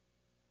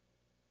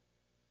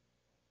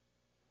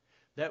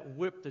 That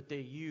whip that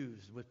they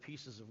used with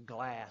pieces of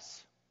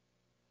glass,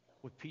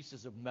 with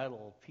pieces of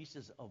metal,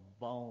 pieces of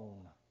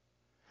bone,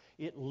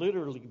 it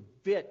literally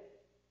bit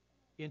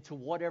into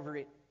whatever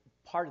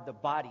part of the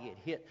body it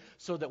hit,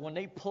 so that when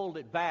they pulled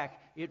it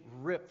back, it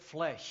ripped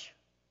flesh.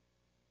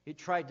 It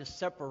tried to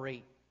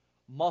separate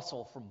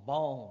muscle from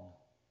bone.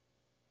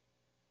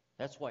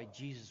 That's why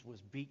Jesus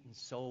was beaten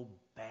so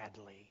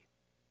badly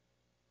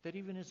that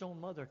even his own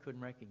mother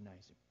couldn't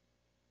recognize him.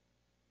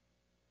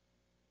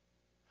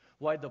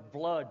 Why the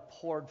blood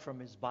poured from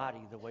his body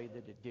the way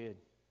that it did.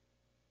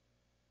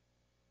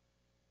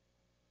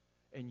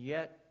 And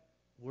yet,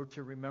 we're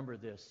to remember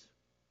this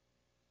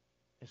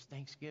as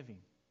Thanksgiving.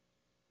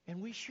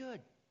 And we should.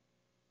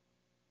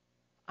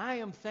 I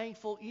am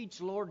thankful each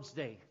Lord's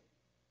Day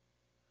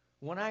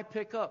when I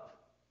pick up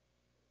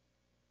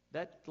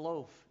that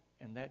loaf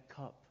and that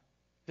cup,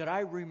 that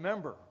I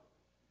remember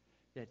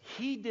that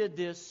he did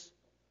this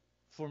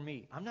for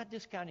me. I'm not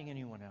discounting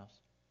anyone else.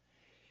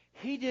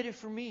 He did it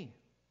for me.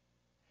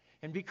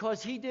 And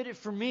because he did it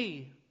for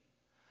me,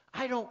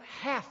 I don't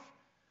have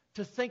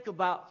to think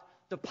about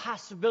the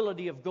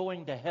possibility of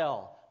going to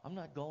hell. I'm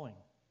not going.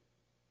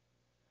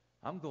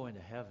 I'm going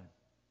to heaven.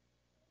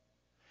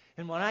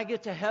 And when I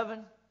get to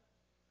heaven,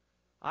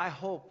 I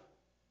hope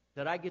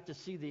that I get to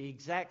see the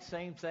exact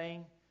same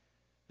thing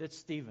that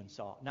Stephen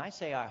saw. And I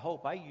say I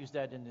hope. I use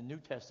that in the New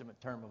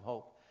Testament term of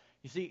hope.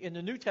 You see, in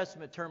the New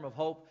Testament term of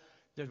hope,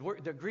 the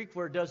Greek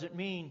word doesn't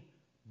mean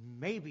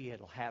maybe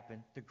it'll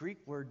happen. The Greek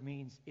word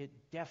means it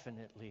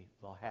definitely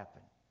will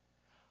happen.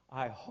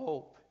 I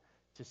hope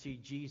to see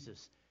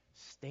Jesus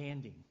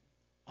standing,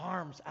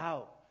 arms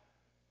out,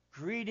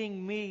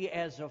 greeting me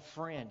as a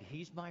friend.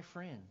 He's my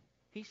friend.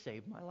 He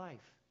saved my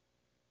life.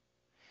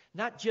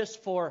 Not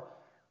just for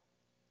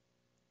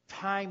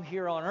time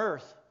here on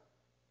earth,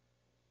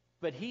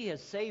 but he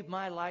has saved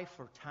my life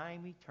for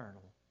time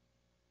eternal.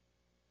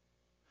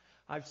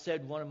 I've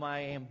said one of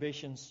my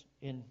ambitions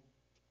in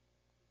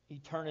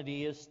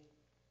eternity is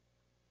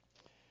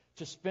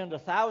to spend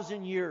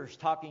 1,000 years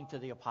talking to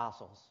the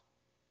apostles.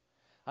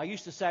 I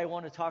used to say I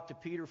want to talk to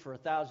Peter for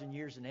 1,000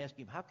 years and ask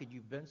him, how could you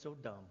have been so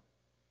dumb?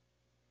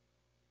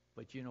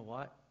 But you know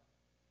what?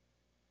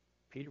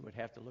 Peter would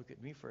have to look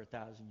at me for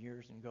 1,000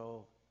 years and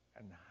go,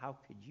 and how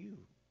could you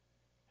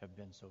have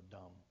been so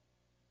dumb?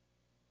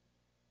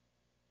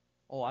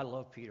 Oh, I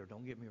love Peter.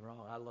 Don't get me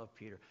wrong. I love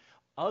Peter.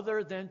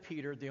 Other than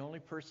Peter, the only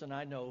person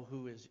I know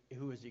who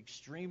is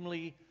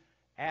extremely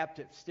apt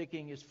at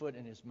sticking his foot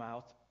in his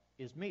mouth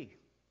is me.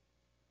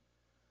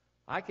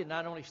 I can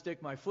not only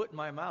stick my foot in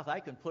my mouth,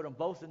 I can put them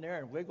both in there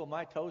and wiggle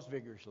my toes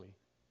vigorously.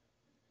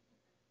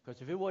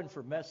 Because if it wasn't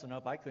for messing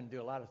up, I couldn't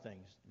do a lot of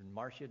things. And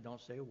Marcia,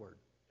 don't say a word.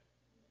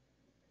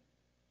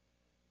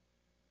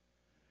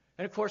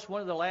 And of course,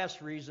 one of the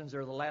last reasons,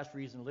 or the last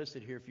reason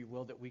listed here, if you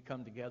will, that we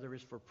come together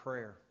is for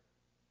prayer.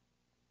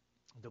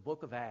 The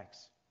book of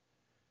Acts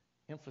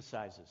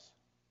emphasizes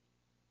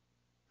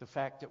the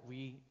fact that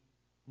we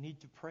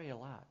need to pray a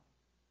lot.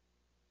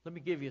 Let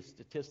me give you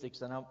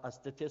statistics, and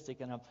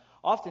I'm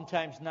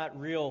oftentimes not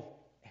real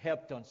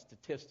hep on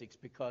statistics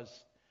because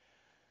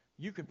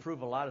you can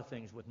prove a lot of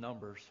things with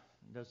numbers.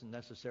 It doesn't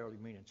necessarily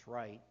mean it's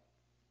right.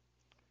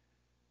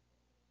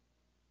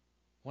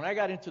 When I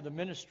got into the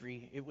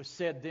ministry, it was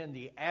said then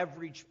the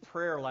average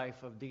prayer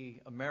life of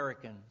the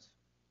Americans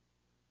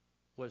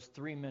was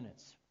 3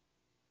 minutes.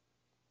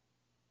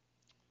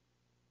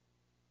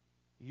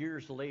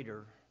 Years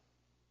later,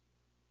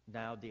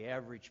 now the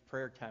average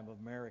prayer time of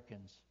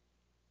Americans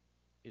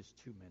is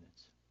 2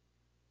 minutes.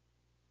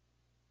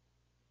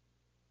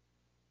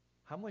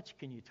 How much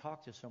can you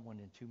talk to someone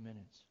in 2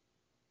 minutes?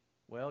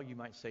 Well, you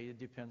might say it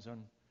depends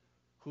on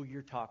who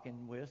you're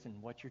talking with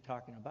and what you're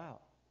talking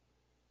about.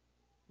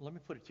 Let me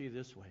put it to you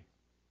this way.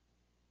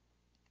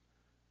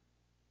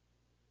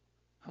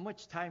 How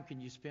much time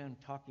can you spend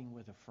talking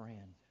with a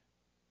friend?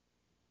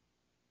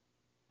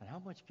 And how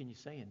much can you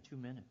say in 2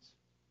 minutes?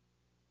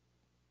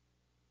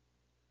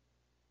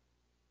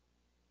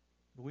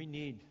 We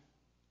need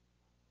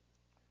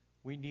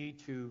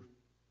to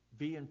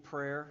be in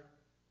prayer,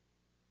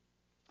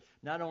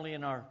 not only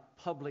in our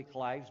public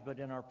lives, but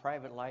in our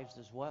private lives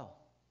as well.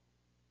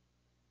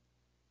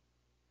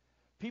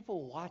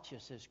 People watch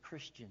us as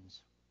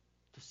Christians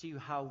to see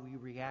how we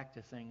react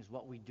to things,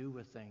 what we do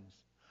with things.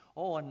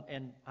 Oh,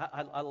 and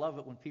I love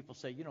it when people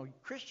say, you know,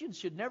 Christians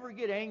should never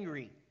get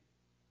angry.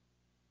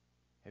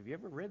 Have you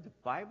ever read the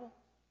Bible?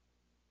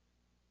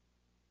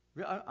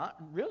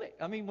 Really?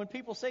 I mean, when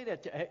people say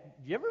that, have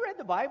you ever read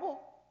the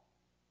Bible?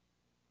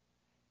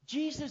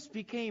 Jesus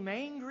became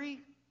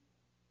angry.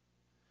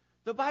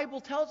 The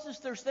Bible tells us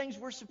there's things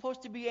we're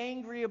supposed to be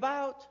angry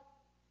about.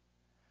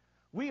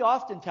 We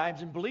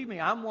oftentimes, and believe me,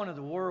 I'm one of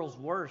the world's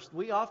worst,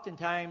 we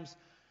oftentimes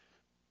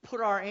put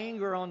our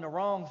anger on the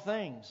wrong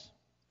things.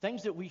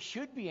 Things that we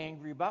should be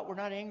angry about, we're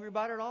not angry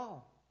about at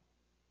all.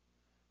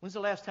 When's the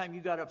last time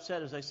you got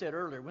upset, as I said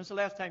earlier? When's the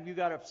last time you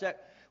got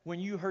upset when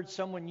you heard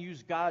someone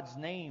use God's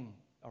name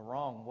a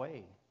wrong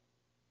way?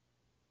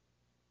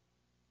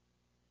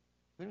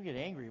 We don't get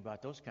angry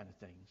about those kind of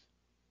things.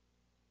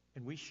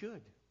 And we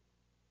should.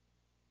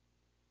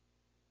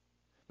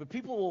 But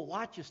people will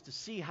watch us to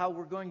see how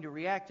we're going to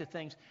react to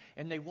things.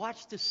 And they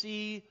watch to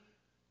see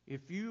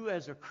if you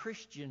as a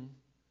Christian,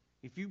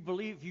 if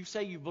you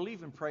say you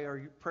believe in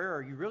prayer,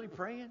 are you really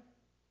praying?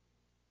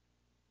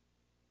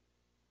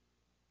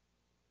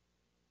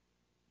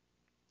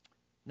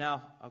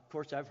 Now, of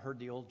course, I've heard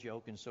the old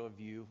joke, and so have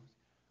you.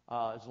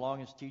 As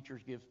long as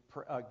teachers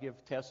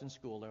give tests in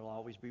school, there will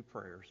always be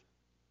prayers.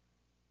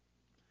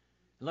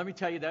 And let me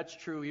tell you, that's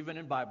true even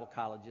in Bible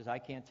colleges. I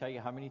can't tell you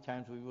how many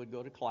times we would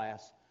go to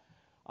class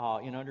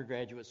in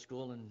undergraduate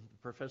school, and the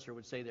professor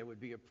would say there would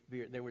be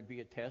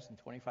a test, and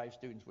 25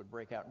 students would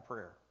break out in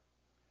prayer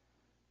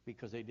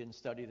because they didn't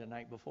study the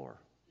night before.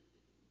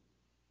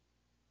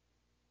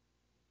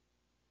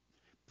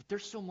 But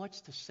there's so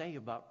much to say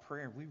about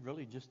prayer, and we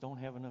really just don't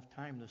have enough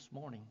time this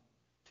morning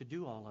to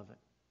do all of it.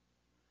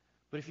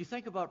 But if you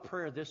think about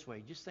prayer this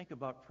way, just think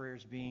about prayer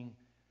as being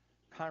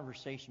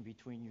conversation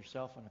between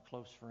yourself and a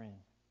close friend.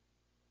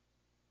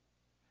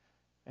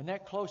 And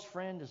that close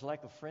friend is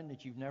like a friend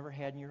that you've never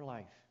had in your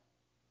life.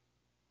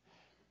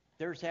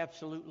 There's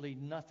absolutely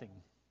nothing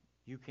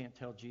you can't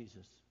tell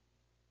Jesus.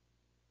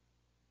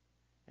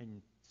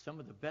 And some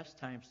of the best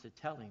times to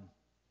tell him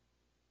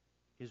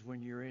is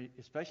when you're in,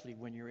 especially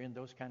when you're in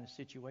those kind of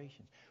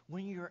situations.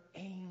 When you're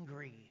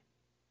angry,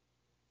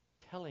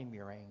 tell him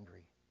you're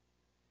angry.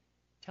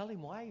 Tell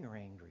him why you're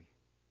angry.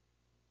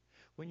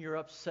 When you're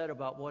upset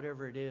about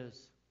whatever it is.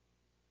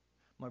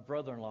 My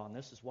brother-in-law, and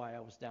this is why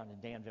I was down in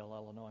Danville,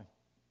 Illinois.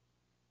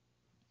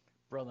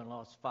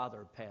 Brother-in-law's father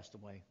had passed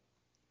away.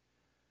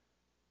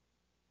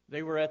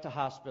 They were at the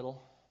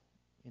hospital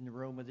in the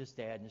room with his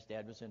dad, and his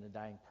dad was in the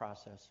dying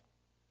process.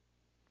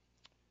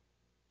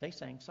 They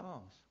sang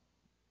songs,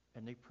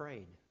 and they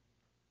prayed.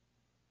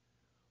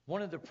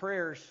 One of the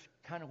prayers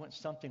kind of went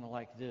something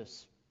like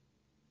this.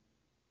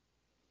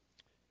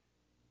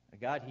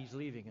 God, he's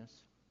leaving us.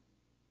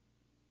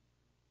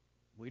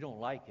 We don't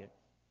like it.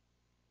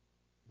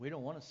 We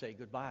don't want to say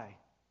goodbye.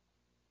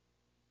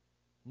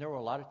 And there were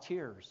a lot of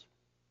tears.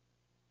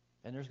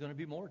 And there's going to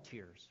be more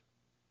tears.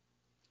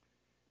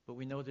 But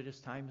we know that his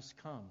time has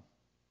come.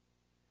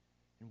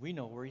 And we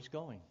know where he's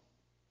going.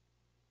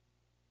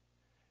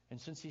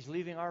 And since he's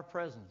leaving our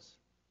presence,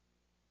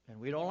 and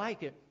we don't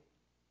like it,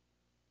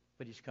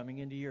 but he's coming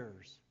into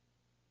yours,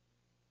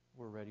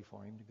 we're ready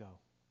for him to go.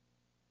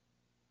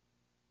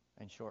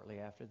 And shortly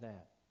after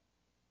that,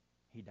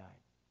 he died.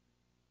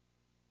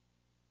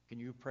 Can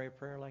you pray a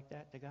prayer like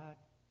that to God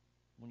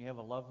when you have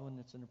a loved one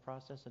that's in the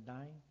process of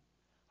dying?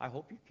 I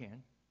hope you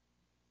can.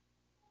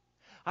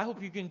 I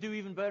hope you can do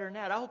even better than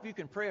that. I hope you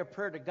can pray a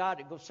prayer to God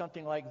that goes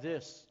something like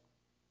this.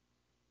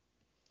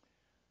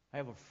 I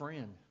have a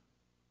friend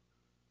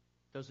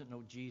who doesn't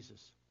know Jesus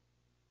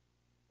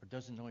or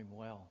doesn't know him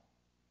well.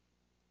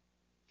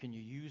 Can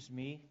you use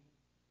me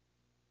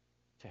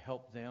to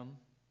help them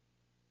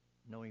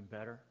know him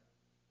better?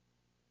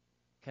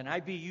 Can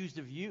I be used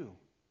of you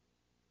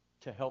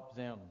to help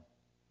them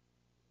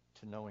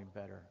to know him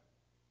better?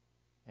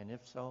 And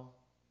if so,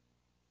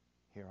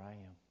 here I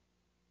am.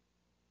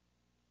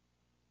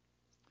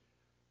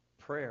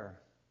 Prayer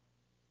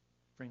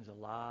brings a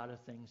lot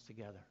of things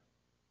together.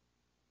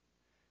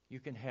 You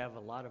can have a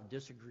lot of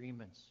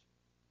disagreements.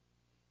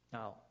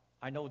 Now,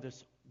 I know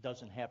this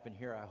doesn't happen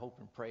here. I hope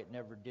and pray it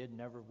never did,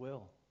 never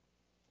will.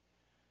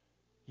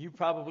 You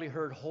probably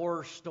heard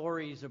horror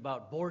stories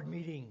about board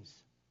meetings.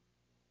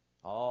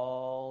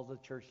 All the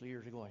church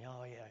leaders are going,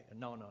 oh, yeah,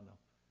 no.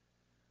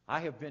 I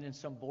have been in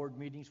some board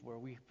meetings where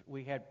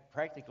we had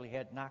practically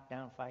had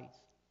knockdown fights.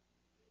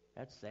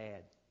 That's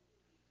sad.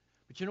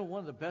 But you know, one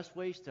of the best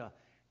ways to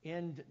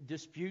end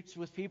disputes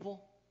with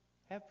people?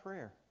 Have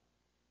prayer.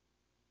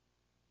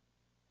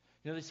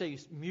 You know, they say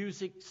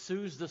music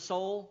soothes the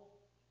soul.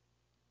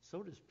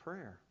 So does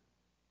prayer.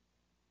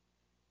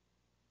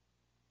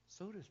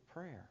 So does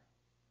prayer.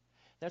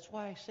 That's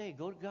why I say,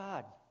 go to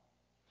God.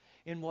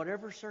 In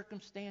whatever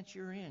circumstance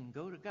you're in,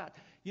 go to God.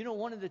 You know,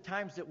 one of the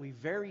times that we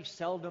very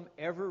seldom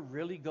ever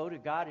really go to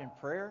God in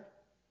prayer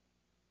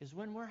is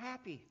when we're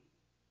happy.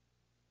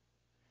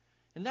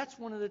 And that's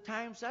one of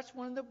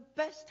the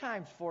best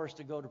times for us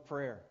to go to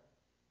prayer,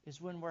 is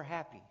when we're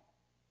happy.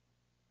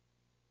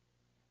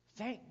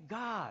 Thank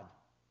God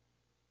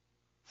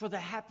for the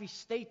happy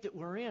state that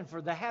we're in,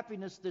 for the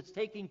happiness that's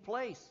taking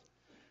place.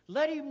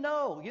 Let him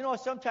know. You know,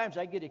 sometimes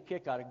I get a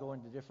kick out of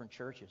going to different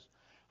churches.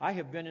 I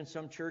have been in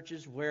some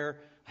churches where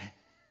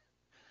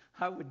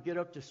I would get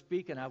up to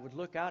speak and I would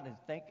look out and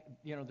think,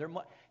 you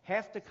know,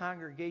 half the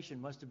congregation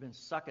must have been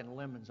sucking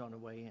lemons on the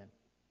way in.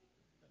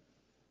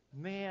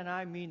 Man,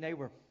 I mean, they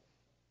were.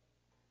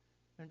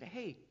 And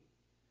hey,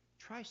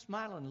 try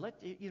smiling. Let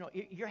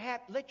you're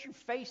happy. Let your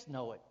face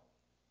know it.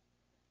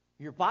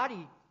 Your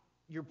body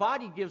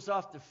gives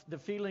off the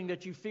feeling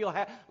that you feel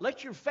happy.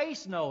 Let your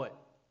face know it,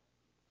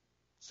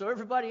 so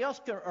everybody else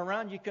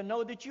around you can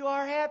know that you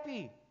are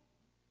happy.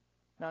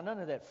 Now, none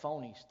of that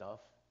phony stuff.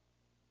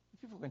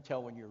 People can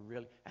tell when you're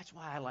really. That's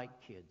why I like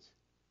kids.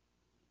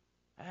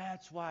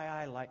 That's why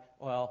I like.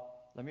 Well,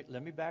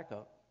 let me back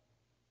up.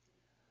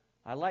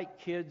 I like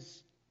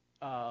kids.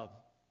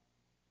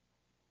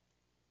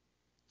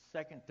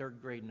 Second, third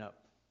grade and up.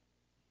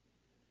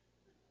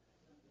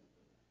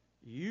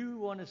 You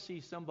want to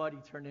see somebody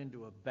turn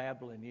into a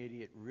babbling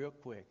idiot real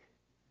quick,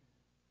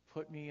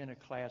 put me in a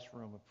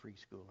classroom of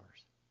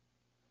preschoolers.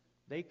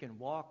 They can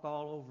walk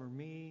all over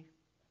me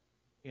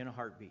in a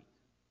heartbeat.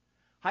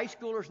 High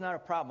schoolers, not a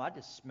problem. I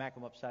just smack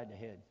them upside the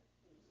head.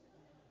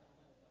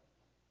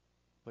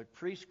 But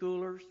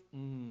preschoolers,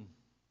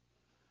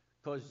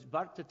 because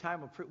about the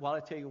time of, well, I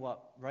tell you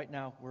what, right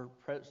now we're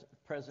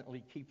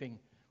presently keeping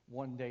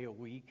one day a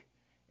week.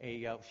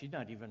 She's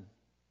not even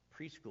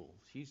preschool.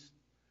 She's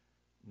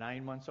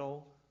 9 months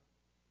old.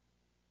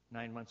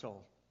 9 months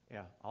old.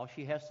 Yeah. All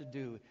she has to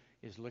do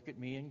is look at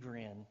me and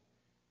grin,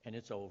 and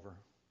it's over.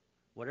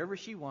 Whatever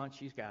she wants,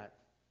 she's got.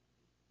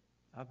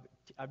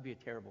 I'd be a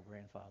terrible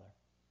grandfather.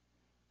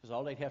 Because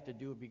all they'd have to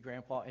do would be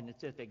grandpa, and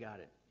that's it. They got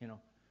it.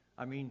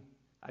 I mean,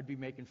 I'd be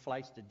making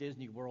flights to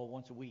Disney World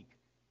once a week.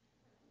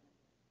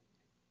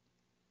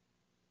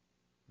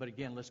 But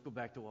again, let's go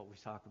back to what we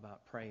talked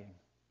about, praying.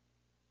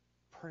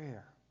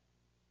 Prayer.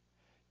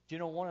 Do you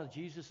know one of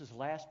Jesus'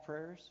 last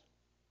prayers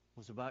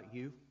was about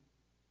you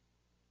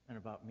and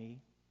about me?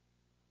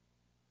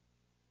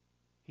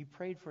 He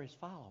prayed for his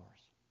followers.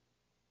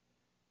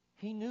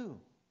 He knew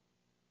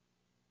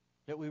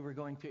that we were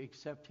going to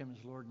accept him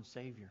as Lord and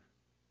Savior.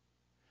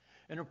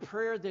 And a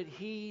prayer that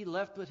he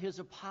left with his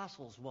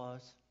apostles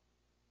was,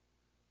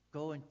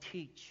 go and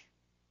teach.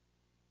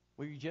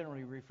 We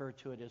generally refer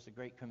to it as the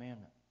Great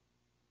Commandment.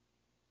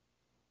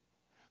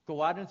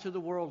 Go out into the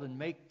world and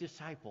make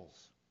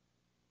disciples.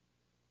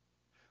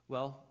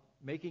 Well,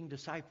 making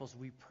disciples,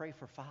 we pray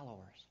for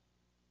followers.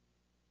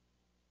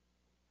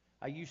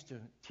 I used to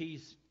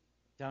tease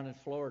down in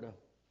Florida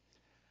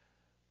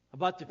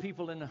about the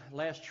people in the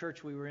last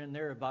church we were in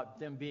there, about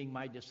them being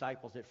my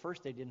disciples. At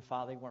first they didn't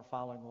follow, they weren't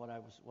following what I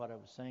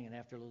was saying, and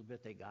after a little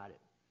bit they got it.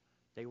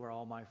 They were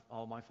all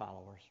my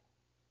followers.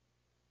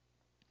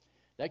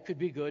 That could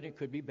be good, it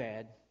could be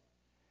bad.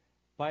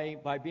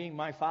 By being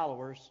my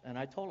followers, and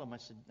I told them, I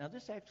said, now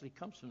this actually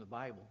comes from the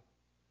Bible.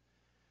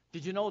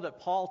 Did you know that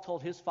Paul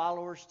told his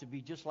followers to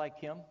be just like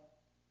him?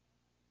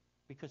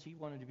 Because he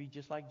wanted to be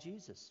just like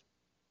Jesus.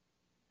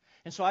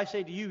 And so I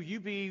say to you, you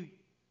be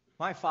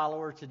my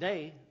follower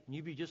today, and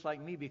you be just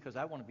like me because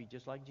I want to be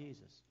just like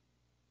Jesus.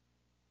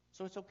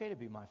 So it's okay to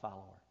be my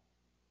follower.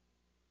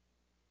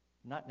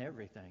 Not in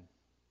everything.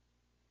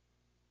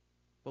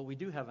 But we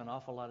do have an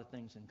awful lot of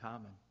things in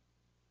common.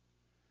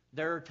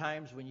 There are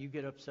times when you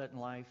get upset in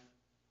life.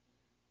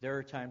 There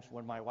are times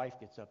when my wife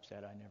gets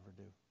upset. I never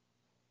do.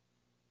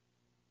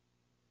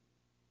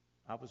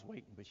 I was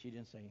waiting, but she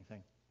didn't say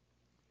anything.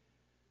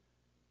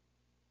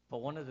 But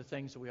one of the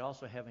things that we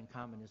also have in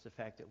common is the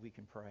fact that we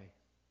can pray.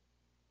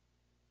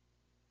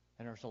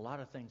 And there's a lot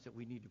of things that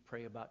we need to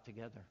pray about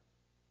together.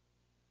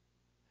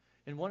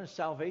 And one is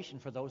salvation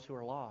for those who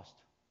are lost.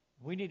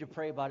 We need to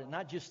pray about it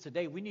not just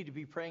today. We need to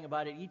be praying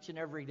about it each and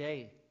every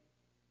day.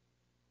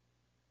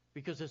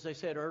 Because as I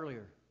said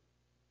earlier,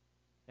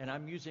 and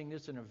I'm using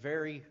this in a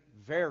very,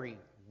 very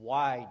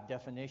wide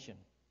definition,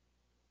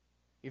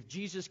 if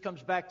Jesus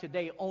comes back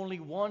today, only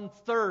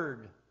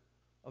 1/3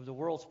 of the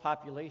world's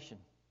population.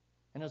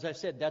 And as I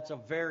said, that's a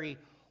very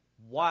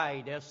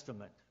wide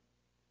estimate.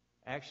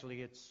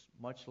 Actually, it's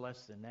much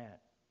less than that.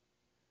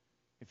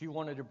 If you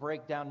wanted to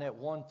break down that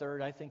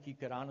 1/3, I think you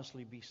could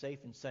honestly be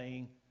safe in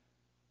saying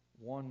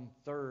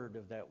 1/3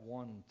 of that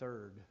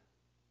 1/3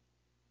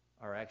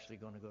 are actually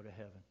going to go to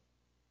heaven.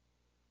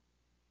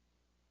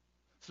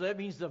 So that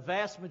means the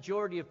vast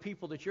majority of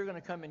people that you're going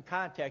to come in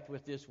contact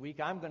with this week,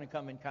 I'm going to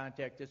come in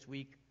contact this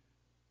week,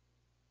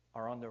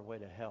 are on their way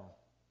to hell.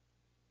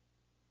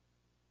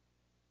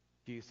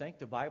 Do you think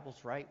the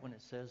Bible's right when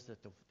it says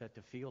that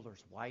the field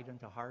is white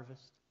unto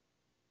harvest?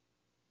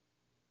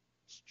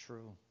 It's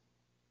true.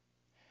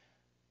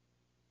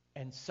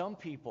 And some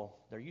people,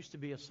 there used to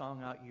be a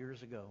song out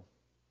years ago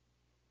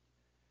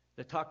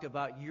that talked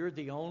about you're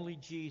the only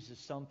Jesus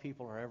some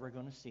people are ever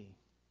going to see.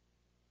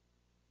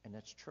 And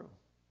that's true.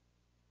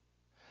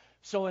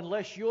 So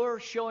unless you're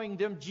showing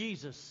them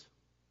Jesus,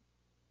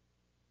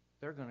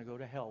 they're going to go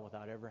to hell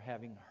without ever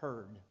having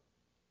heard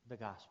the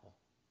gospel.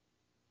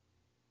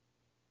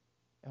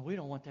 And we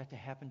don't want that to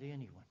happen to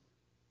anyone.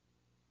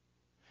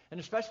 And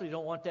especially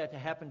don't want that to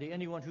happen to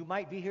anyone who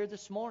might be here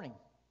this morning.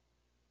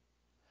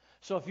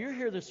 So if you're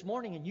here this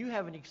morning and you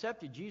haven't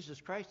accepted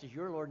Jesus Christ as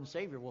your Lord and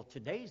Savior, well,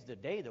 today's the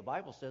day, the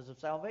Bible says, of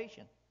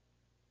salvation.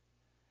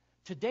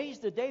 Today's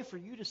the day for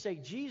you to say,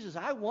 Jesus,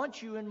 I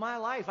want you in my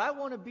life. I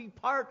want to be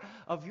part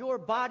of your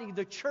body,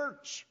 the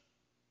church.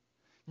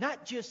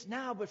 Not just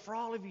now, but for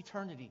all of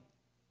eternity.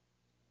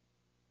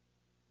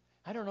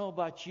 I don't know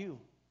about you.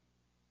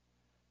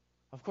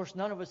 Of course,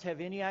 none of us have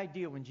any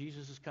idea when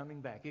Jesus is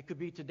coming back. It could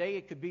be today,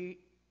 it could be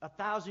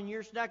 1,000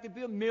 years from now, it could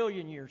be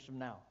 1,000,000 years from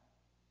now.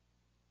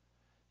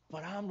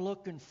 But I'm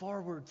looking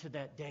forward to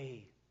that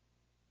day.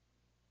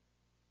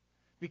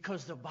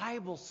 Because the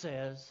Bible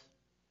says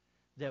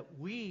that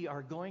we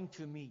are going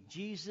to meet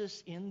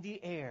Jesus in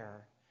the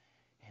air,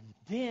 and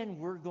then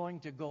we're going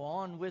to go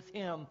on with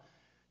Him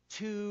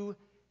to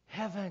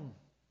heaven.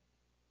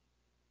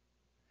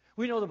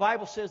 We know the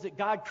Bible says that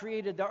God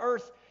created the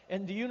earth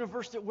and the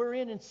universe that we're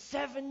in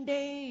 7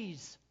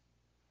 days.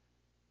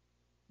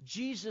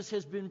 Jesus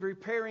has been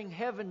preparing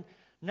heaven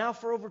now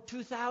for over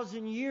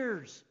 2,000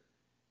 years.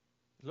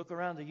 Look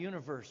around the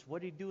universe.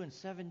 What did He do in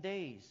 7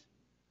 days?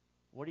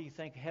 What do you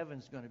think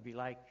heaven's going to be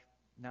like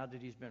now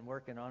that He's been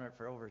working on it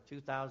for over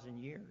 2,000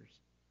 years?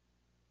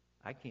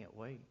 I can't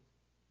wait.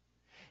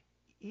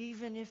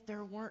 Even if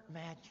there weren't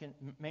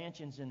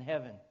mansions in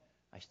heaven,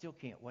 I still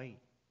can't wait.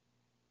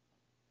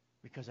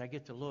 Because I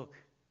get to look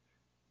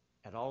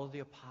at all of the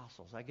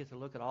apostles. I get to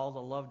look at all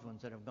the loved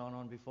ones that have gone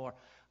on before.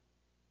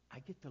 I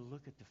get to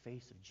look at the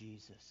face of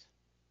Jesus.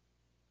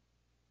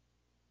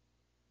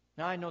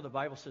 Now, I know the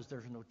Bible says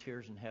there's no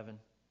tears in heaven,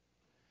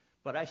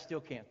 but I still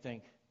can't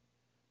think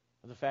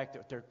of the fact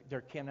that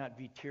there cannot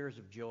be tears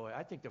of joy.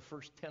 I think the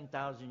first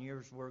 10,000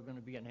 years we're going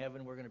to be in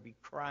heaven, we're going to be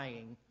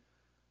crying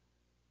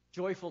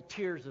joyful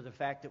tears of the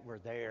fact that we're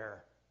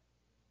there.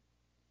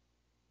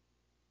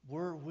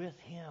 We're with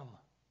Him.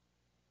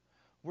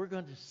 We're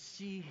going to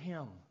see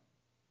Him.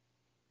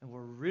 And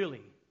we're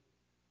really,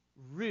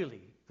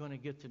 really going to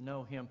get to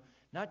know Him,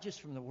 not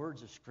just from the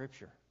words of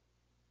Scripture,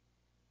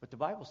 but the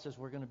Bible says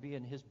we're going to be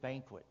in His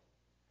banquet.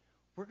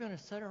 We're going to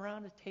sit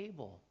around a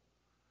table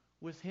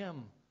with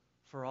Him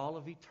for all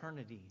of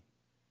eternity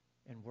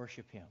and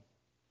worship Him.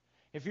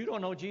 If you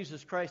don't know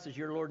Jesus Christ as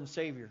your Lord and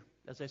Savior,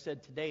 as I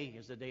said, today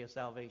is the day of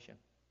salvation.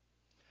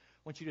 I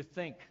want you to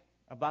think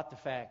about the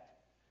fact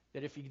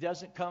that if He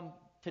doesn't come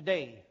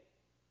today,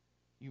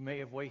 you may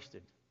have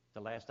wasted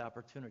the last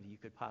opportunity you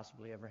could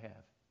possibly ever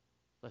have.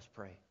 Let's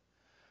pray.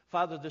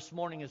 Father, this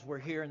morning as we're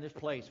here in this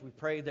place, we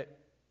pray that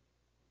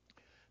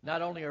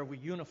not only are we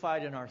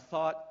unified in our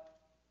thought,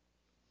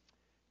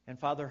 and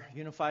Father,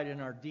 unified in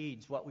our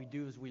deeds, what we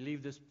do is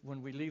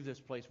when we leave this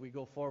place, we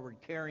go forward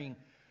carrying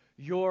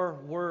Your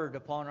word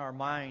upon our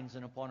minds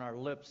and upon our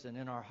lips and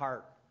in our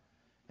heart.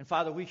 And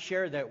Father, we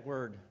share that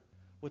word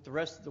with the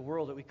rest of the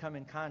world that we come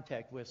in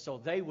contact with so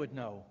they would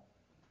know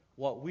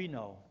what we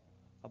know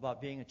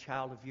about being a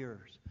child of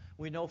Yours.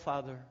 We know,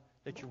 Father,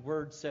 that Your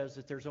word says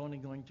that there's only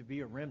going to be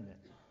a remnant.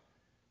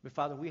 But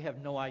Father, we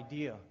have no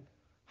idea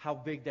how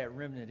big that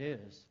remnant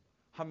is,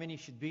 how many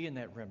should be in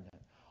that remnant.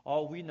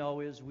 All we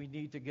know is we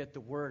need to get the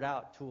word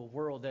out to a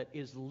world that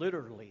is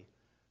literally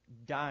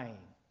dying,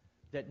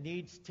 that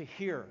needs to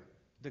hear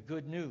the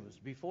good news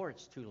before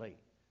it's too late.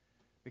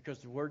 Because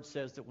the word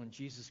says that when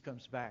Jesus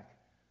comes back,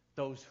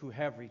 those who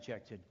have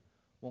rejected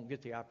won't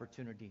get the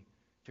opportunity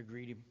to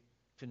greet Him,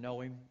 to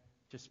know Him,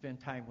 to spend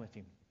time with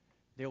Him.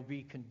 They'll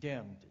be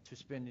condemned to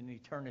spend an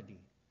eternity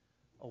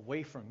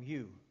away from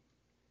You,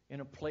 in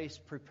a place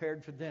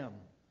prepared for them,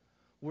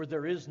 where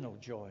there is no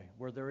joy,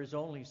 where there is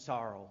only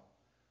sorrow,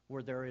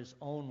 where there is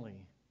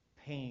only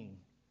pain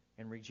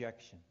and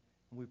rejection.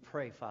 And we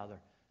pray, Father,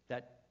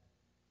 that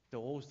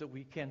those that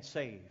we can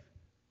save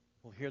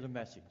will hear the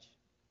message.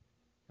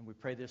 And we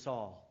pray this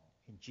all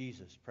in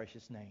Jesus'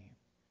 precious name.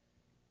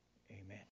 Amen.